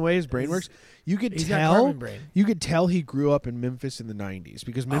things and the way his brain works. You could he's got tell. Cartman brain. You could tell he grew up in Memphis in the '90s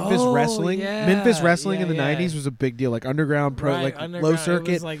because Memphis Oh, wrestling yeah. in the Yeah, '90s was a big deal. Like underground pro, Right, like underground, low it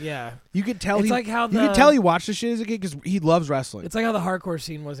circuit. was like, yeah. You could tell It's he like how you could tell he watched the shit as a kid because he loves wrestling. It's like how the hardcore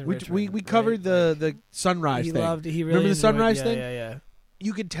scene was in Richmond. We covered the Sunrise He thing. loved. He really remember the enjoyed- Sunrise yeah, thing? Yeah.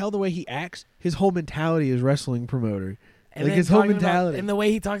 You could tell the way he acts. His whole mentality is wrestling promoter. And like then his whole talking about- mentality. and the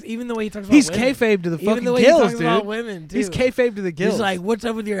way he talks, even the way he talks about He's women. kayfabe to the Even fucking the way gills, he talks dude. about women, too. He's kayfabe to the gills. He's like, "What's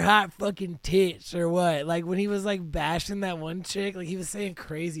up with your hot fucking tits or what?" Like when he was like bashing that one chick, like he was saying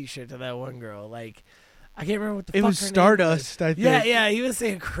crazy shit to that one girl. Like I can't remember what the It fuck was her name Stardust, I think. Yeah, he was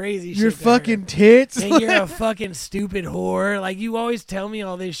saying crazy shit. Your to her. fucking tits. And you're a fucking stupid whore. Like you always tell me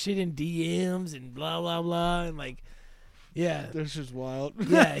all this shit in DMs and blah blah blah and like. Yeah, this is wild.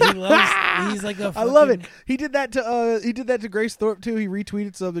 Yeah, he loves. He's like a. I love it. He did that to Grace Thorpe too. He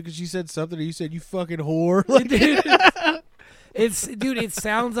retweeted something because she said something. And he said, "You fucking whore." Like, Dude, it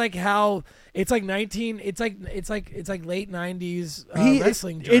sounds like how it's like 19. It's like late 90s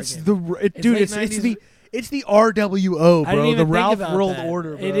wrestling jargon. It's the RWO, I didn't bro. even The think Ralph about World that.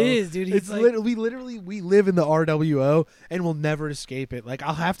 Order, bro. It is, dude. He's It's like- we live in the RWO and we'll never escape it. Like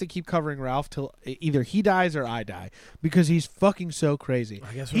I'll have to keep covering Ralph till either he dies or I die because he's fucking so crazy.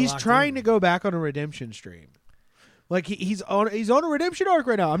 I guess we're He's locked trying in. to go back on a redemption stream. Like he's on a redemption arc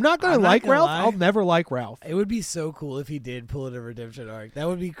right now. I'm not gonna I'm not like gonna Ralph. lie. I'll never like Ralph. It would be so cool if he did pull it a redemption arc. That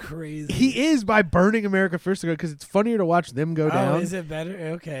would be crazy. He is by burning America First ago because it's funnier to watch them go down. Oh, is it better?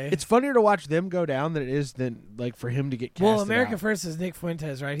 Okay. It's funnier to watch them go down than it is than like for him to get casted Well, America out. First is Nick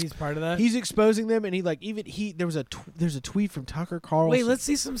Fuentes, right? He's part of that. He's exposing them, and there's a tweet from Tucker Carlson. Wait, let's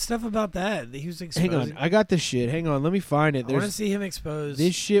see some stuff about that. He was exposing. Hang on, I got this shit. Hang on, let me find it. I want to There's see him exposed.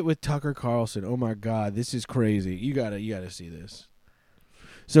 this shit with Tucker Carlson. Oh my god, this is crazy. You gotta see this.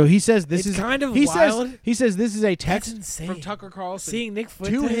 So he says this It's is kind of he wild. He says this is a That's text insane. from Tucker Carlson Seeing Nick to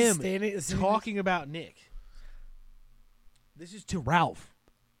Fuentes him talking about Nick. This is to Ralph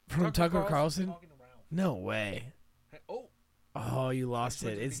from Tucker Carlson. No way. Oh, you lost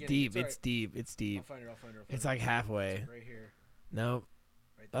it. It's deep. It's deep. It's deep. I'll find it. It's like halfway. Right here. Nope.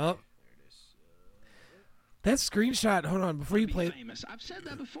 Right there. Oh. That screenshot. Hold on, before you play. Famous. I've said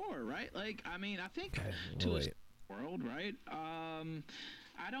that before, right? Like, I mean, I think to a world, right?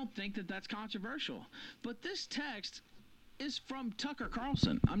 I don't think that that's controversial. But this text is from Tucker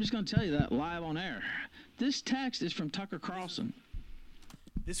Carlson. I'm just going to tell you that live on air. This text is from Tucker Carlson.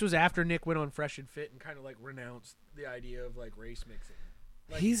 This was after Nick went on Fresh and Fit and kind of like renounced the idea of like race mixing.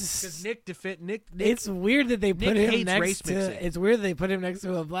 Like, because Nick. It's weird that they put Nick him hates next race to. mixing. It's weird they put him next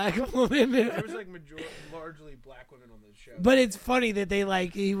to a black woman. There was like largely black women on the show. But it's funny that they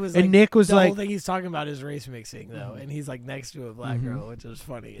like he was. And like, Nick was the like- whole thing he's talking about is race mixing though, and he's like next to a black girl, which is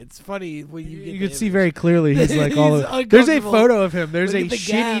funny. It's funny when you get. You the can see image. very clearly he's like all He's of. There's a uncomfortable. photo of him. There's Look a at the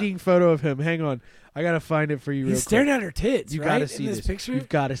shit-eating photo of him. Hang on, I gotta find it for you. He's real staring quick. at her tits, You right? gotta In see this picture? You've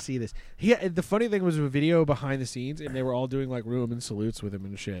got to see this. The funny thing was a video behind the scenes, and they were all doing like Ruhlman salutes with him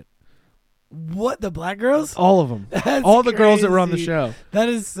and shit. What, the black girls? All of them. That's All the girls that were on the crazy. show. That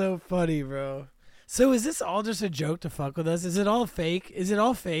is so funny, bro. So is this all just a joke to fuck with us? Is it all fake? Is it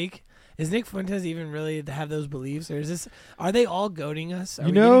all fake? Is Nick Fuentes even really to have those beliefs, or is this? Are they all goading us? Are You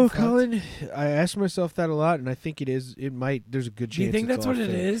we know, getting fucked? Colin, I asked myself that a lot, and I think it is. It might. There's a good chance. Do you think it's that's all what it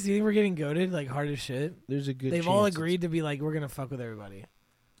fake. is? Do you think we're getting goaded like hard as shit? There's a good. They've chance all it's- agreed to be like, we're gonna fuck with everybody.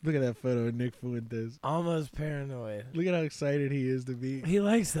 Look at that photo of Nick Fuentes. Almost paranoid. Look at how excited he is to be. He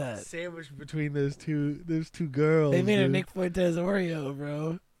likes that. Sandwiched between those two girls. They made a dude. Nick Fuentes Oreo,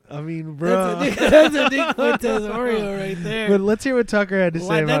 bro. I mean, bro. That's a Nick Fuentes Oreo right there. But let's hear what Tucker had to say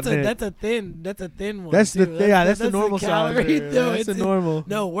Well, about Nick. That's a thin one. That's the too. that's the normal size. calorie. Right? No, That's it's the normal.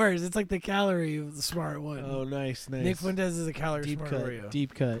 No, worse. It's like the calorie smart one. Oh, nice. Nick Fuentes is a calorie Deep smart cut. Oreo.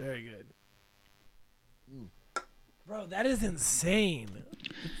 Deep cut. Very good. Bro, that is insane.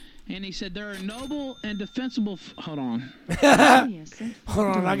 And he said, there are noble and defensible... Hold on. Hold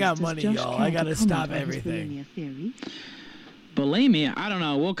on, I got money, y'all. I gotta stop everything. Bulimia, I don't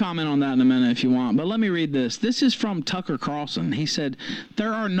know. We'll comment on that in a minute if you want. But let me read this. This is from Tucker Carlson. He said,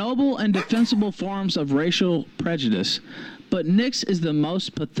 there are noble and defensible forms of racial prejudice, but Nick's is the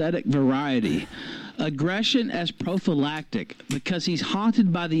most pathetic variety. Aggression as prophylactic, because he's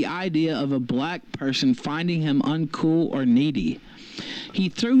haunted by the idea of a black person finding him uncool or needy. He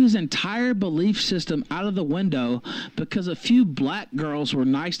threw his entire belief system out of the window because a few black girls were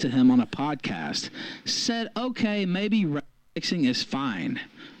nice to him on a podcast. Said, okay, maybe mixing is fine.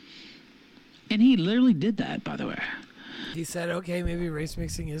 And he literally did that, by the way. He said, okay, maybe race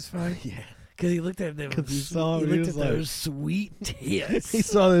mixing is fine. Yeah. Because he looked at them. Because he saw he him, he looked was at like- those sweet tits. He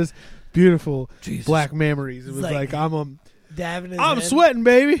saw those beautiful Jesus. black memories. It was Like, like I'm dabbing his I'm head. sweating,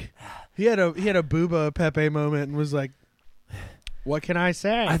 baby. He had a Booba Pepe moment and was like, "What can I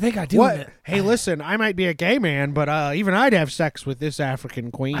say? I think I do What? admit- Hey, listen, I might be a gay man, but even I'd have sex with this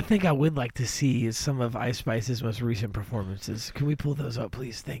African queen." I think I would like to see some of Ice Spice's most recent performances. Can we pull those up,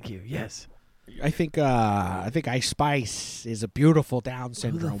 please? Thank you. Yes. I think Ice Spice is a beautiful Down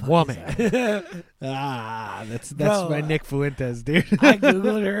syndrome fuck woman. is That's Bro, my Nick Fuentes, dude. I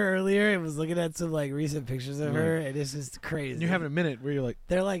googled her earlier and was looking at some like recent pictures of her, and it's just crazy. You're having a minute where you're like,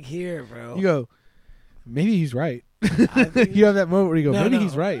 They're like here, bro. you go, maybe he's right. You have that moment where you go, No, maybe no,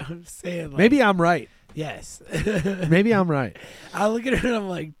 he's right. I'm saying, like, Maybe I'm right. Yes. Maybe I'm right. I look at her and I'm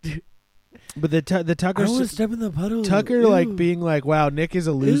like, dude, But the Tucker I don't want to step in the puddle. Tucker Ew. like being like, wow, Nick is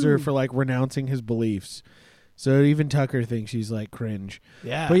a loser Ew. for like renouncing his beliefs. So even Tucker thinks he's like cringe.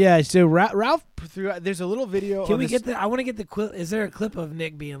 Yeah. But yeah, so Ralph threw. There's a little video. Can on we this- get the? I want to get the clip. Is there a clip of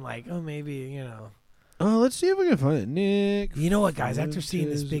Nick being like, oh, maybe Oh, let's see if we can find it. Nick. You know what, guys? After seeing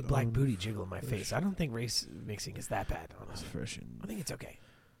this big black on booty jiggle in my face, I don't think race mixing is that bad. Honestly, Freshen. I think it's okay.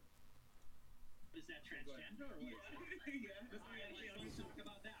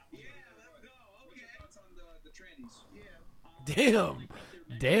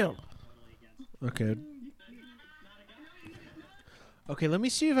 Damn. Okay. Okay, let me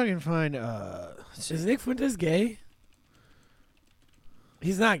see if I can find. Is Nick Fuentes gay?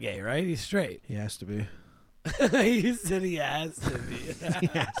 He's not gay, right? He's straight. He has to be. He said he has to be. He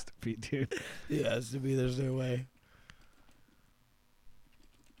has to be, dude. He has to be. There's no way.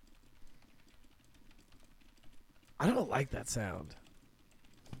 I don't like that sound.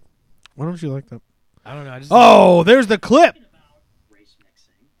 Why don't you like that? I don't know. I just Oh, there's the clip.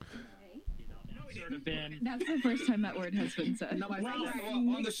 That's the first time that word has been said.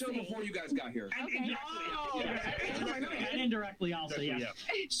 On the show before you guys got here. And indirectly also, yeah.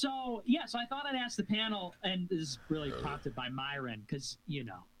 So, yes, I thought I'd ask the panel, and this is really prompted by Myron, because,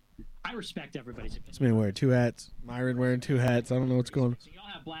 I respect everybody's opinion. This man wearing two hats. Myron wearing two hats. I don't know what's going on. So y'all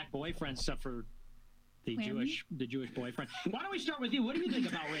have black boyfriends except for the Jewish boyfriend. Why don't we start with you? What do you think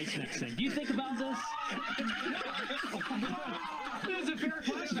about race mixing? Do you think about this? That's a fair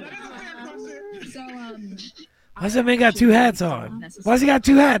question. So, Why's that man got two hats on? Why's he got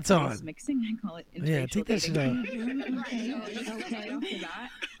two hats on? Mixing, I call it Yeah, take that shit out. Okay, after that,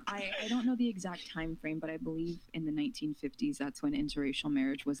 I don't know the exact time frame, but I believe in the 1950s, that's when interracial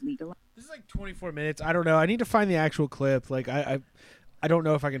marriage was legalized. This is like 24 minutes. I don't know. I need to find the actual clip. Like, I don't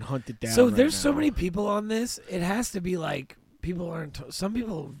know if I can hunt it down. So right there's now. so many people on this. It has to be like people aren't. Some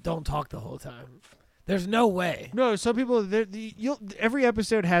people don't talk the whole time. There's no way. No, some people. Every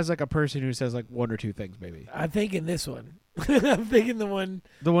episode has like a person who says like one or two things, maybe. I'm thinking this one. I'm thinking the one.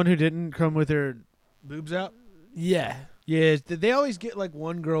 The one who didn't come with her boobs out. Yeah. Yeah. They always get like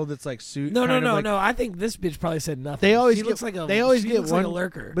one girl that's like suit. No. Like, I think this bitch probably said nothing. They always she get, looks like a. They always she get looks one like a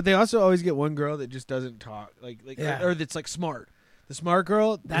lurker. but they also always get one girl that just doesn't talk. Like Yeah. or that's like smart. The smart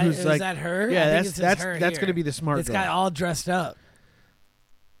girl That, who's is like that her? Yeah, I think that's it says her that's here. gonna be the smart It's girl. got all dressed up.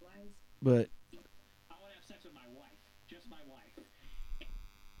 But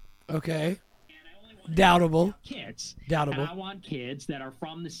Okay. Doubtable. Kids. Doubtable. And I want kids that are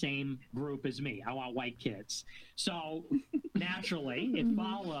from the same group as me. I want white kids. So naturally, it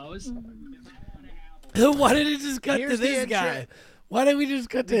follows. Why did it just cut Here's to the this intro. guy? Why didn't we just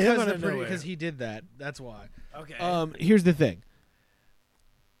cut to him out of nowhere? Because he did that. That's why. Okay. Here's the thing.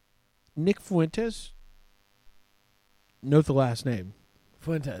 Nick Fuentes. Note the last name.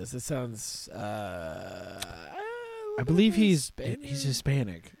 Fuentes. It sounds. I believe he's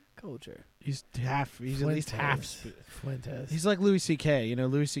Hispanic. Culture. He's half. He's at least half. Fuentes. He's like Louis C.K. You know,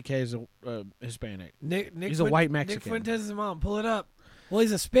 Louis C.K. is a Hispanic. Nick he's a white Mexican. Nick Fuentes' mom. Pull it up. Well,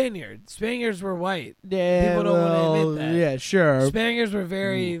 he's a Spaniard. Spaniards were white. Yeah, People don't want to admit that. Yeah, sure. Spaniards were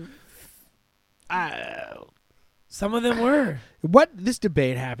very. Some of them were. What this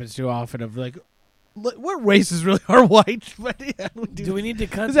debate happens too often of like, what races really are white? But yeah, Do we need to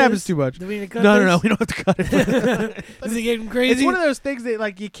cut this? Happens too much. Do we need to cut No, this? no, we don't have to cut it. Is it getting crazy? It's one of those things that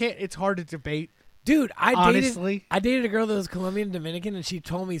like you can't. It's hard to debate. Dude, I dated a girl that was Colombian and Dominican, and she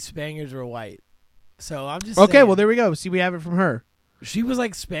told me Spaniards were white. So I'm just Okay, saying. well there we go. See, we have it from her. She was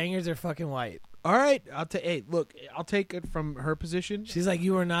like, Spaniards are fucking white. All right, I'll take. Hey, look, I'll take it from her position. She's like,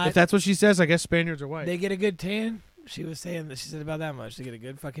 you are not. If that's what she says, I guess Spaniards are white. They get a good tan. She was saying that. She said about that much. They get a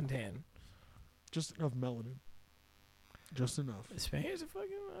good fucking tan. Just enough melanin. Just enough. Spaniards are fucking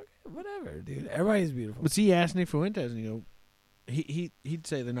okay. Whatever, dude. Everybody's beautiful. But see, he asked Nick Fuentes, and you go, He'd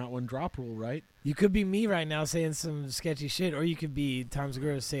say the not one drop rule, right? You could be me right now saying some sketchy shit, or you could be Tom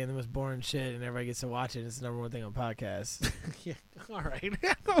Segura saying the most boring shit, and everybody gets to watch it. It's the #1 thing on podcasts. Yeah. All right.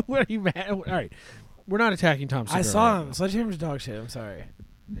 What are you mad? All right. We're not attacking Tom Segura. I saw him. Sledgehammer's dog shit. I'm sorry.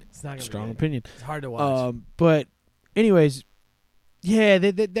 It's not gonna strong be good. opinion. It's hard to watch. But anyways, yeah,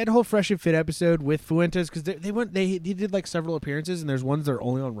 that whole Fresh and Fit episode with Fuentes, because they did like several appearances, and there's ones that are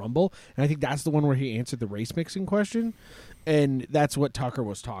only on Rumble, and I think that's the one where he answered the race mixing question, and that's what Tucker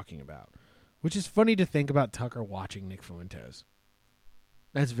was talking about, which is funny to think about Tucker watching Nick Fuentes.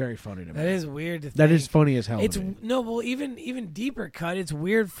 That's very funny to me. That is weird to think. That is funny as hell. It's to me. no, well, even deeper cut. It's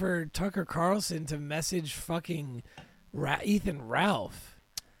weird for Tucker Carlson to message fucking Ethan Ralph.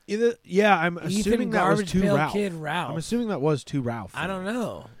 I'm assuming that was to Ralph. Kid Ralph. I'm assuming that was to Ralph. I don't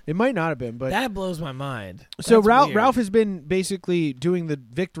know. It might not have been, but that blows my mind. So That's weird. Ralph has been basically doing the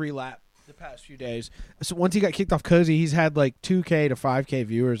victory lap the past few days. So once he got kicked off Cozy, he's had like 2K to 5K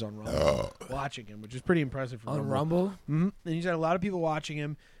viewers on Rumble watching him, which is pretty impressive. On Rumble? Mm-hmm. And he's had a lot of people watching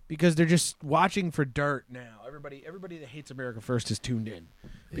him because they're just watching for dirt now. Everybody that hates America First is tuned in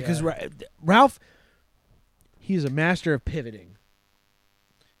because Ralph, he's a master of pivoting.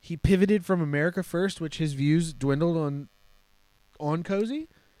 He pivoted from America First, which his views dwindled on Cozy.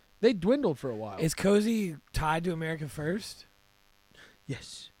 They dwindled for a while. Is Cozy tied to America First?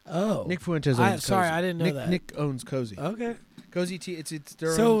 Yes. Oh, Nick Fuentes owns Cozy. Sorry, I didn't know that. Nick owns Cozy. Okay. Cozy it's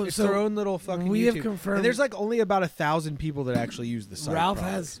their own. It's their own little fucking. We YouTube. have confirmed. And there's like only about 1,000 people that actually use the site. Ralph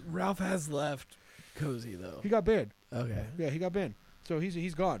has left Cozy though. He got banned. Okay. Yeah, he got banned. So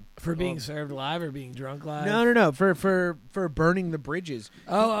he's gone for being served live or being drunk live. No. For burning the bridges.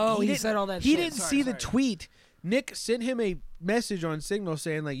 He said all that. He shit. didn't see the tweet. Nick sent him a message on Signal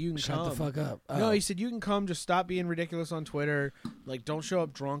saying like, you can Shut come. the fuck up. No, he said you can come. Just stop being ridiculous on Twitter. Like, don't show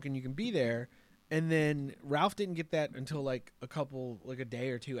up drunk and you can be there. And then Ralph didn't get that until like a day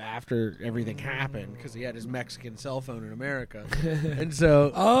or two after everything happened because he had his Mexican cell phone in America. And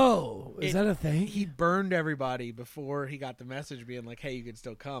so, is that a thing? He burned everybody before he got the message being like, "Hey, you can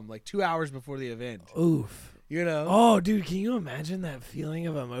still come." Like 2 hours before the event. Oof. You know? Oh, dude, can you imagine that feeling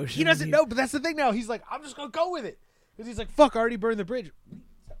of emotion? He doesn't know, but that's the thing now. He's like, "I'm just gonna go with it," because he's like, "Fuck, I already burned the bridge."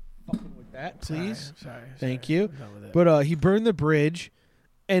 Stop fucking with that, please. Sorry. Thank you. But he burned the bridge,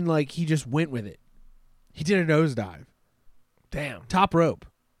 and like he just went with it. He did a nosedive. Damn. Top rope.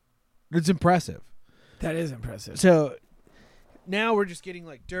 It's impressive. That is impressive. So now we're just getting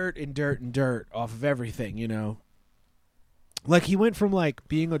like dirt and dirt and dirt off of everything, you know? Like he went from like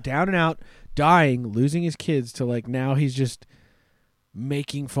being down and out, dying, losing his kids to like now he's just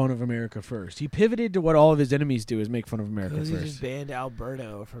making fun of America First. He pivoted to what all of his enemies do is make fun of America First. He just banned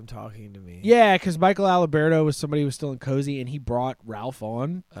Alberto from talking to me. Yeah, because Michael Alberto was somebody who was still in Cozy, and he brought Ralph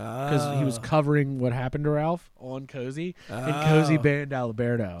on because he was covering what happened to Ralph on Cozy, and Cozy banned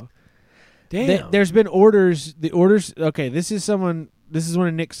Alberto. Damn. There's been orders. The orders. Okay, this is one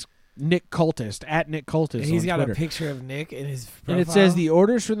of Nick Cultist at Nick Cultist. And he's on got Twitter. a picture of Nick in his profile. And it says the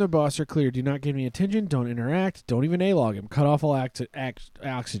orders from the boss are clear. Do not give me attention. Don't interact. Don't even A-log him. Cut off all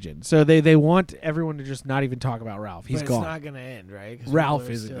oxygen. So they want everyone to just not even talk about Ralph. He's gone. It's not going to end, right? Ralph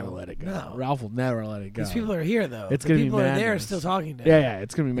isn't going to let it go. No. Ralph will never let it go. These people are here, though. It's going to be people madness. are there still talking to him. Yeah,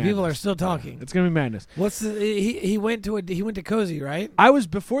 it's going to be madness. People are still talking. It's going to be madness. What's he went to Cozy, right? I was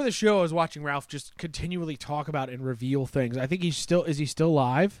before the show. I was watching Ralph just continually talk about and reveal things. I think is he still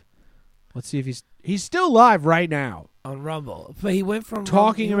live? Let's see if he's still live right now on Rumble. But he went from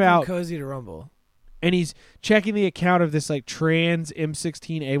talking about Cozy to Rumble, and he's checking the account of this like trans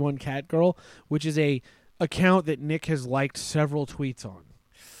M16A1 cat girl, which is a account that Nick has liked several tweets on.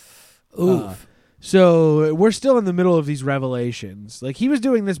 Oof. So we're still in the middle of these revelations. Like he was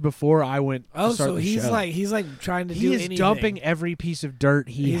doing this before I went. Oh, to start so the he's show. He's trying to do He is anything. dumping every piece of dirt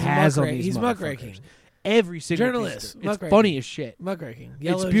he has on these. He's motherfuckers. muckraking. Every single journalist. It's funny as shit. Muckraking.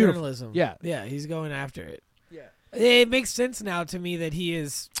 Yellow it's beautiful. journalism. Yeah. Yeah, he's going after it. Yeah. It makes sense now to me that he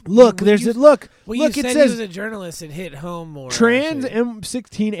is. Look, Well, you it said says he was a journalist and hit home more. trans actually.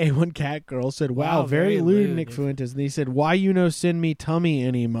 M16A1 cat girl said, "Wow, very lewd, Nick Fuentes." And he said, "Why you no send me tummy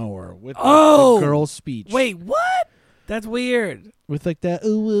anymore?" With the girl's speech. Wait, what? That's weird. With like that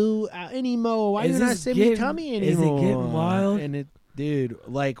ooh anymore. Why you not send me tummy anymore? Is it getting wild? And it. Dude,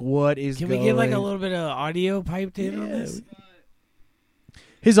 like, what is Can going we get like a little bit of audio piped in on this?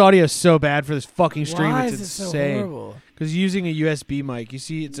 His audio is so bad for this fucking stream. Why It's is it so insane. horrible? Because using a USB mic, you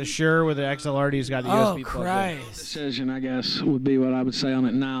see, it's a Shure with an XLR. He's got the USB plug. Christ. Decision, I guess, would be what I would say on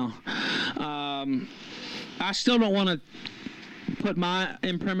it now. I still don't want to put my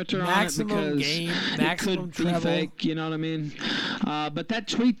imprimatur on it because gain, it maximum could be treble. fake. You know what I mean? But that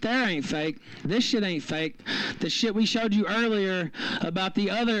tweet there ain't fake. This shit ain't fake. The shit we showed you earlier about the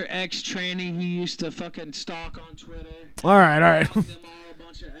other ex-tranny he used to fucking stalk on Twitter. All right. Them all a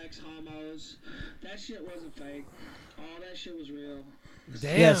bunch of ex-homos. That shit wasn't fake. All that shit was real.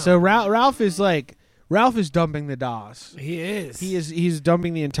 Damn. Yeah, so Ralph is dumping the DOS. He is. He's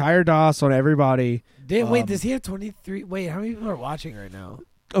dumping the entire DOS on everybody. Damn, wait, does he have 23? Wait, how many people are watching right now?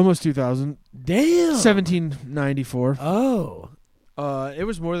 Almost 2,000. Damn. 1794. Oh. It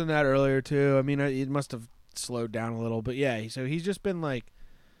was more than that earlier too. I mean, it must have slowed down a little, but yeah. So he's just been like,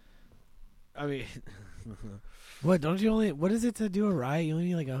 I mean, what is it to do a riot? You only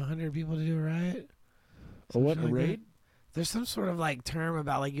need like 100 people to do a riot. A what? A like raid? that? There's some sort of like term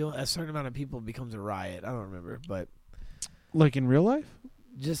about like a certain amount of people becomes a riot. I don't remember, but like in real life.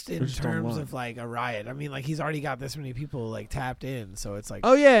 Just in terms of like a riot. I mean, like he's already got this many people like tapped in, so it's like.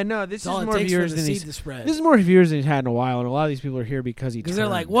 Oh yeah, no, this is more viewers than he's. This is more viewers than he's had in a while, and a lot of these people are here because he. Because they're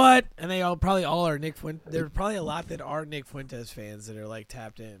like, what? And they probably all are Nick Fuentes. There's probably a lot that are Nick Fuentes fans that are like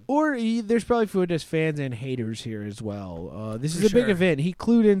tapped in. Or there's probably Fuentes fans and haters here as well. This is a big event. He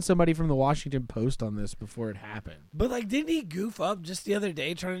clued in somebody from the Washington Post on this before it happened. But like, didn't he goof up just the other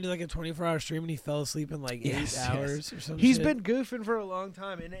day trying to do like a 24-hour stream and he fell asleep in like 8 hours or something? He's been goofing for a long time,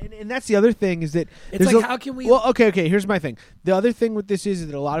 and that's the other thing is that it's like how can we? Well, okay. Here's my thing. The other thing with this is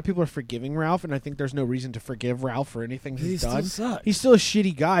that a lot of people are forgiving Ralph, and I think there's no reason to forgive Ralph for anything he's done. Still sucks. He's still a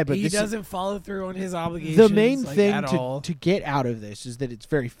shitty guy, but he doesn't follow through on his obligations. The main like, thing to get out of this is that it's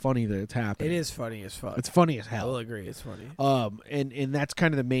very funny that it's happening. It is funny as fuck. It's funny as hell. I will agree. It's funny. And that's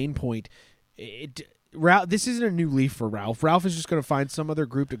kind of the main point. Ralph, this isn't a new leaf for Ralph. Ralph is just going to find some other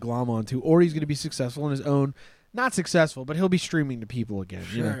group to glom onto, or he's going to be successful on his own. Not successful, but he'll be streaming to people again.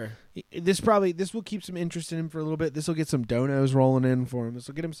 Sure. You know? This will keep some interest in him for a little bit. This will get some donos rolling in for him. This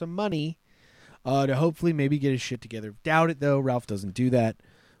will get him some money to hopefully maybe get his shit together. Doubt it though. Ralph doesn't do that.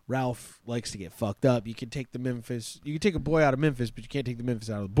 Ralph likes to get fucked up. You can take a boy out of Memphis, but you can't take the Memphis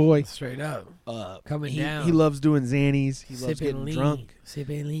out of the boy. Straight up. Coming he, down. He loves doing Xannies. He loves getting drunk.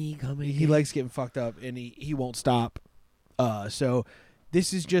 He likes getting fucked up, and he won't stop. So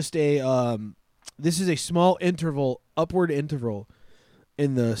this is just a this is a small upward interval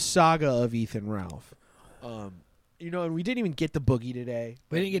in the saga of Ethan Ralph. And we didn't even get to Boogie today.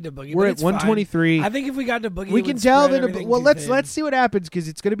 We didn't get to Boogie. We're at 123. I think if we got to Boogie, we can delve into. Well, let's see what happens because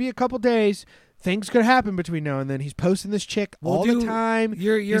it's going to be a couple days. Things could happen between now and then. He's posting this chick all the time.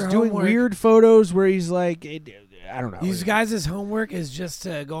 He's doing weird photos where he's like, I don't know. You guys' homework is just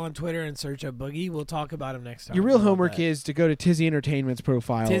to go on Twitter and search up Boogie. We'll talk about him next time. Your real homework is to go to Tizzy Entertainment's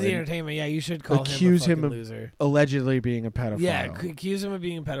profile. Tizzy Entertainment, yeah, you should call accuse him a of loser. Allegedly being a pedophile. Yeah, accuse him of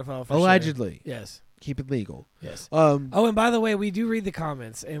being a pedophile. For allegedly, sure. Yes. Keep it legal. Yes. And by the way, we do read the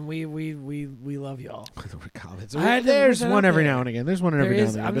comments, and we love y'all. Comments. There's one every now and again. There's one every now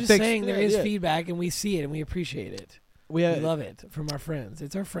and again. I'm just saying there is feedback, and we see it, and we appreciate it. We love it from our friends.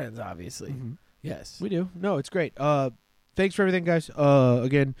 It's our friends, obviously. Mm-hmm. Yes, we do. No, it's great. Thanks for everything, guys.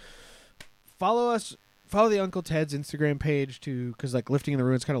 Again, follow us. Follow the Uncle Ted's Instagram page too, because like Lifting in the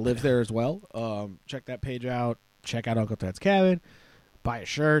Ruins kind of lives there as well. Check that page out. Check out Uncle Ted's Cabin. Buy a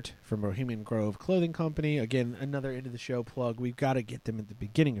shirt from Bohemian Grove Clothing Company. Again, another end of the show plug. We've got to get them at the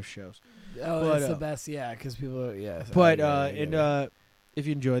beginning of shows. Oh, that's the best, yeah, because people are, yeah. But, if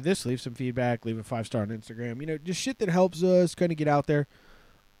you enjoyed this, leave some feedback. Leave a 5-star on Instagram. Just shit that helps us kind of get out there.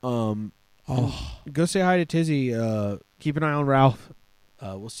 Go say hi to Tizzy. Keep an eye on Ralph.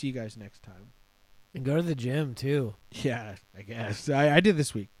 We'll see you guys next time. And go to the gym, too. Yeah, I guess. I did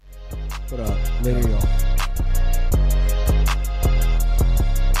this week. But later, y'all.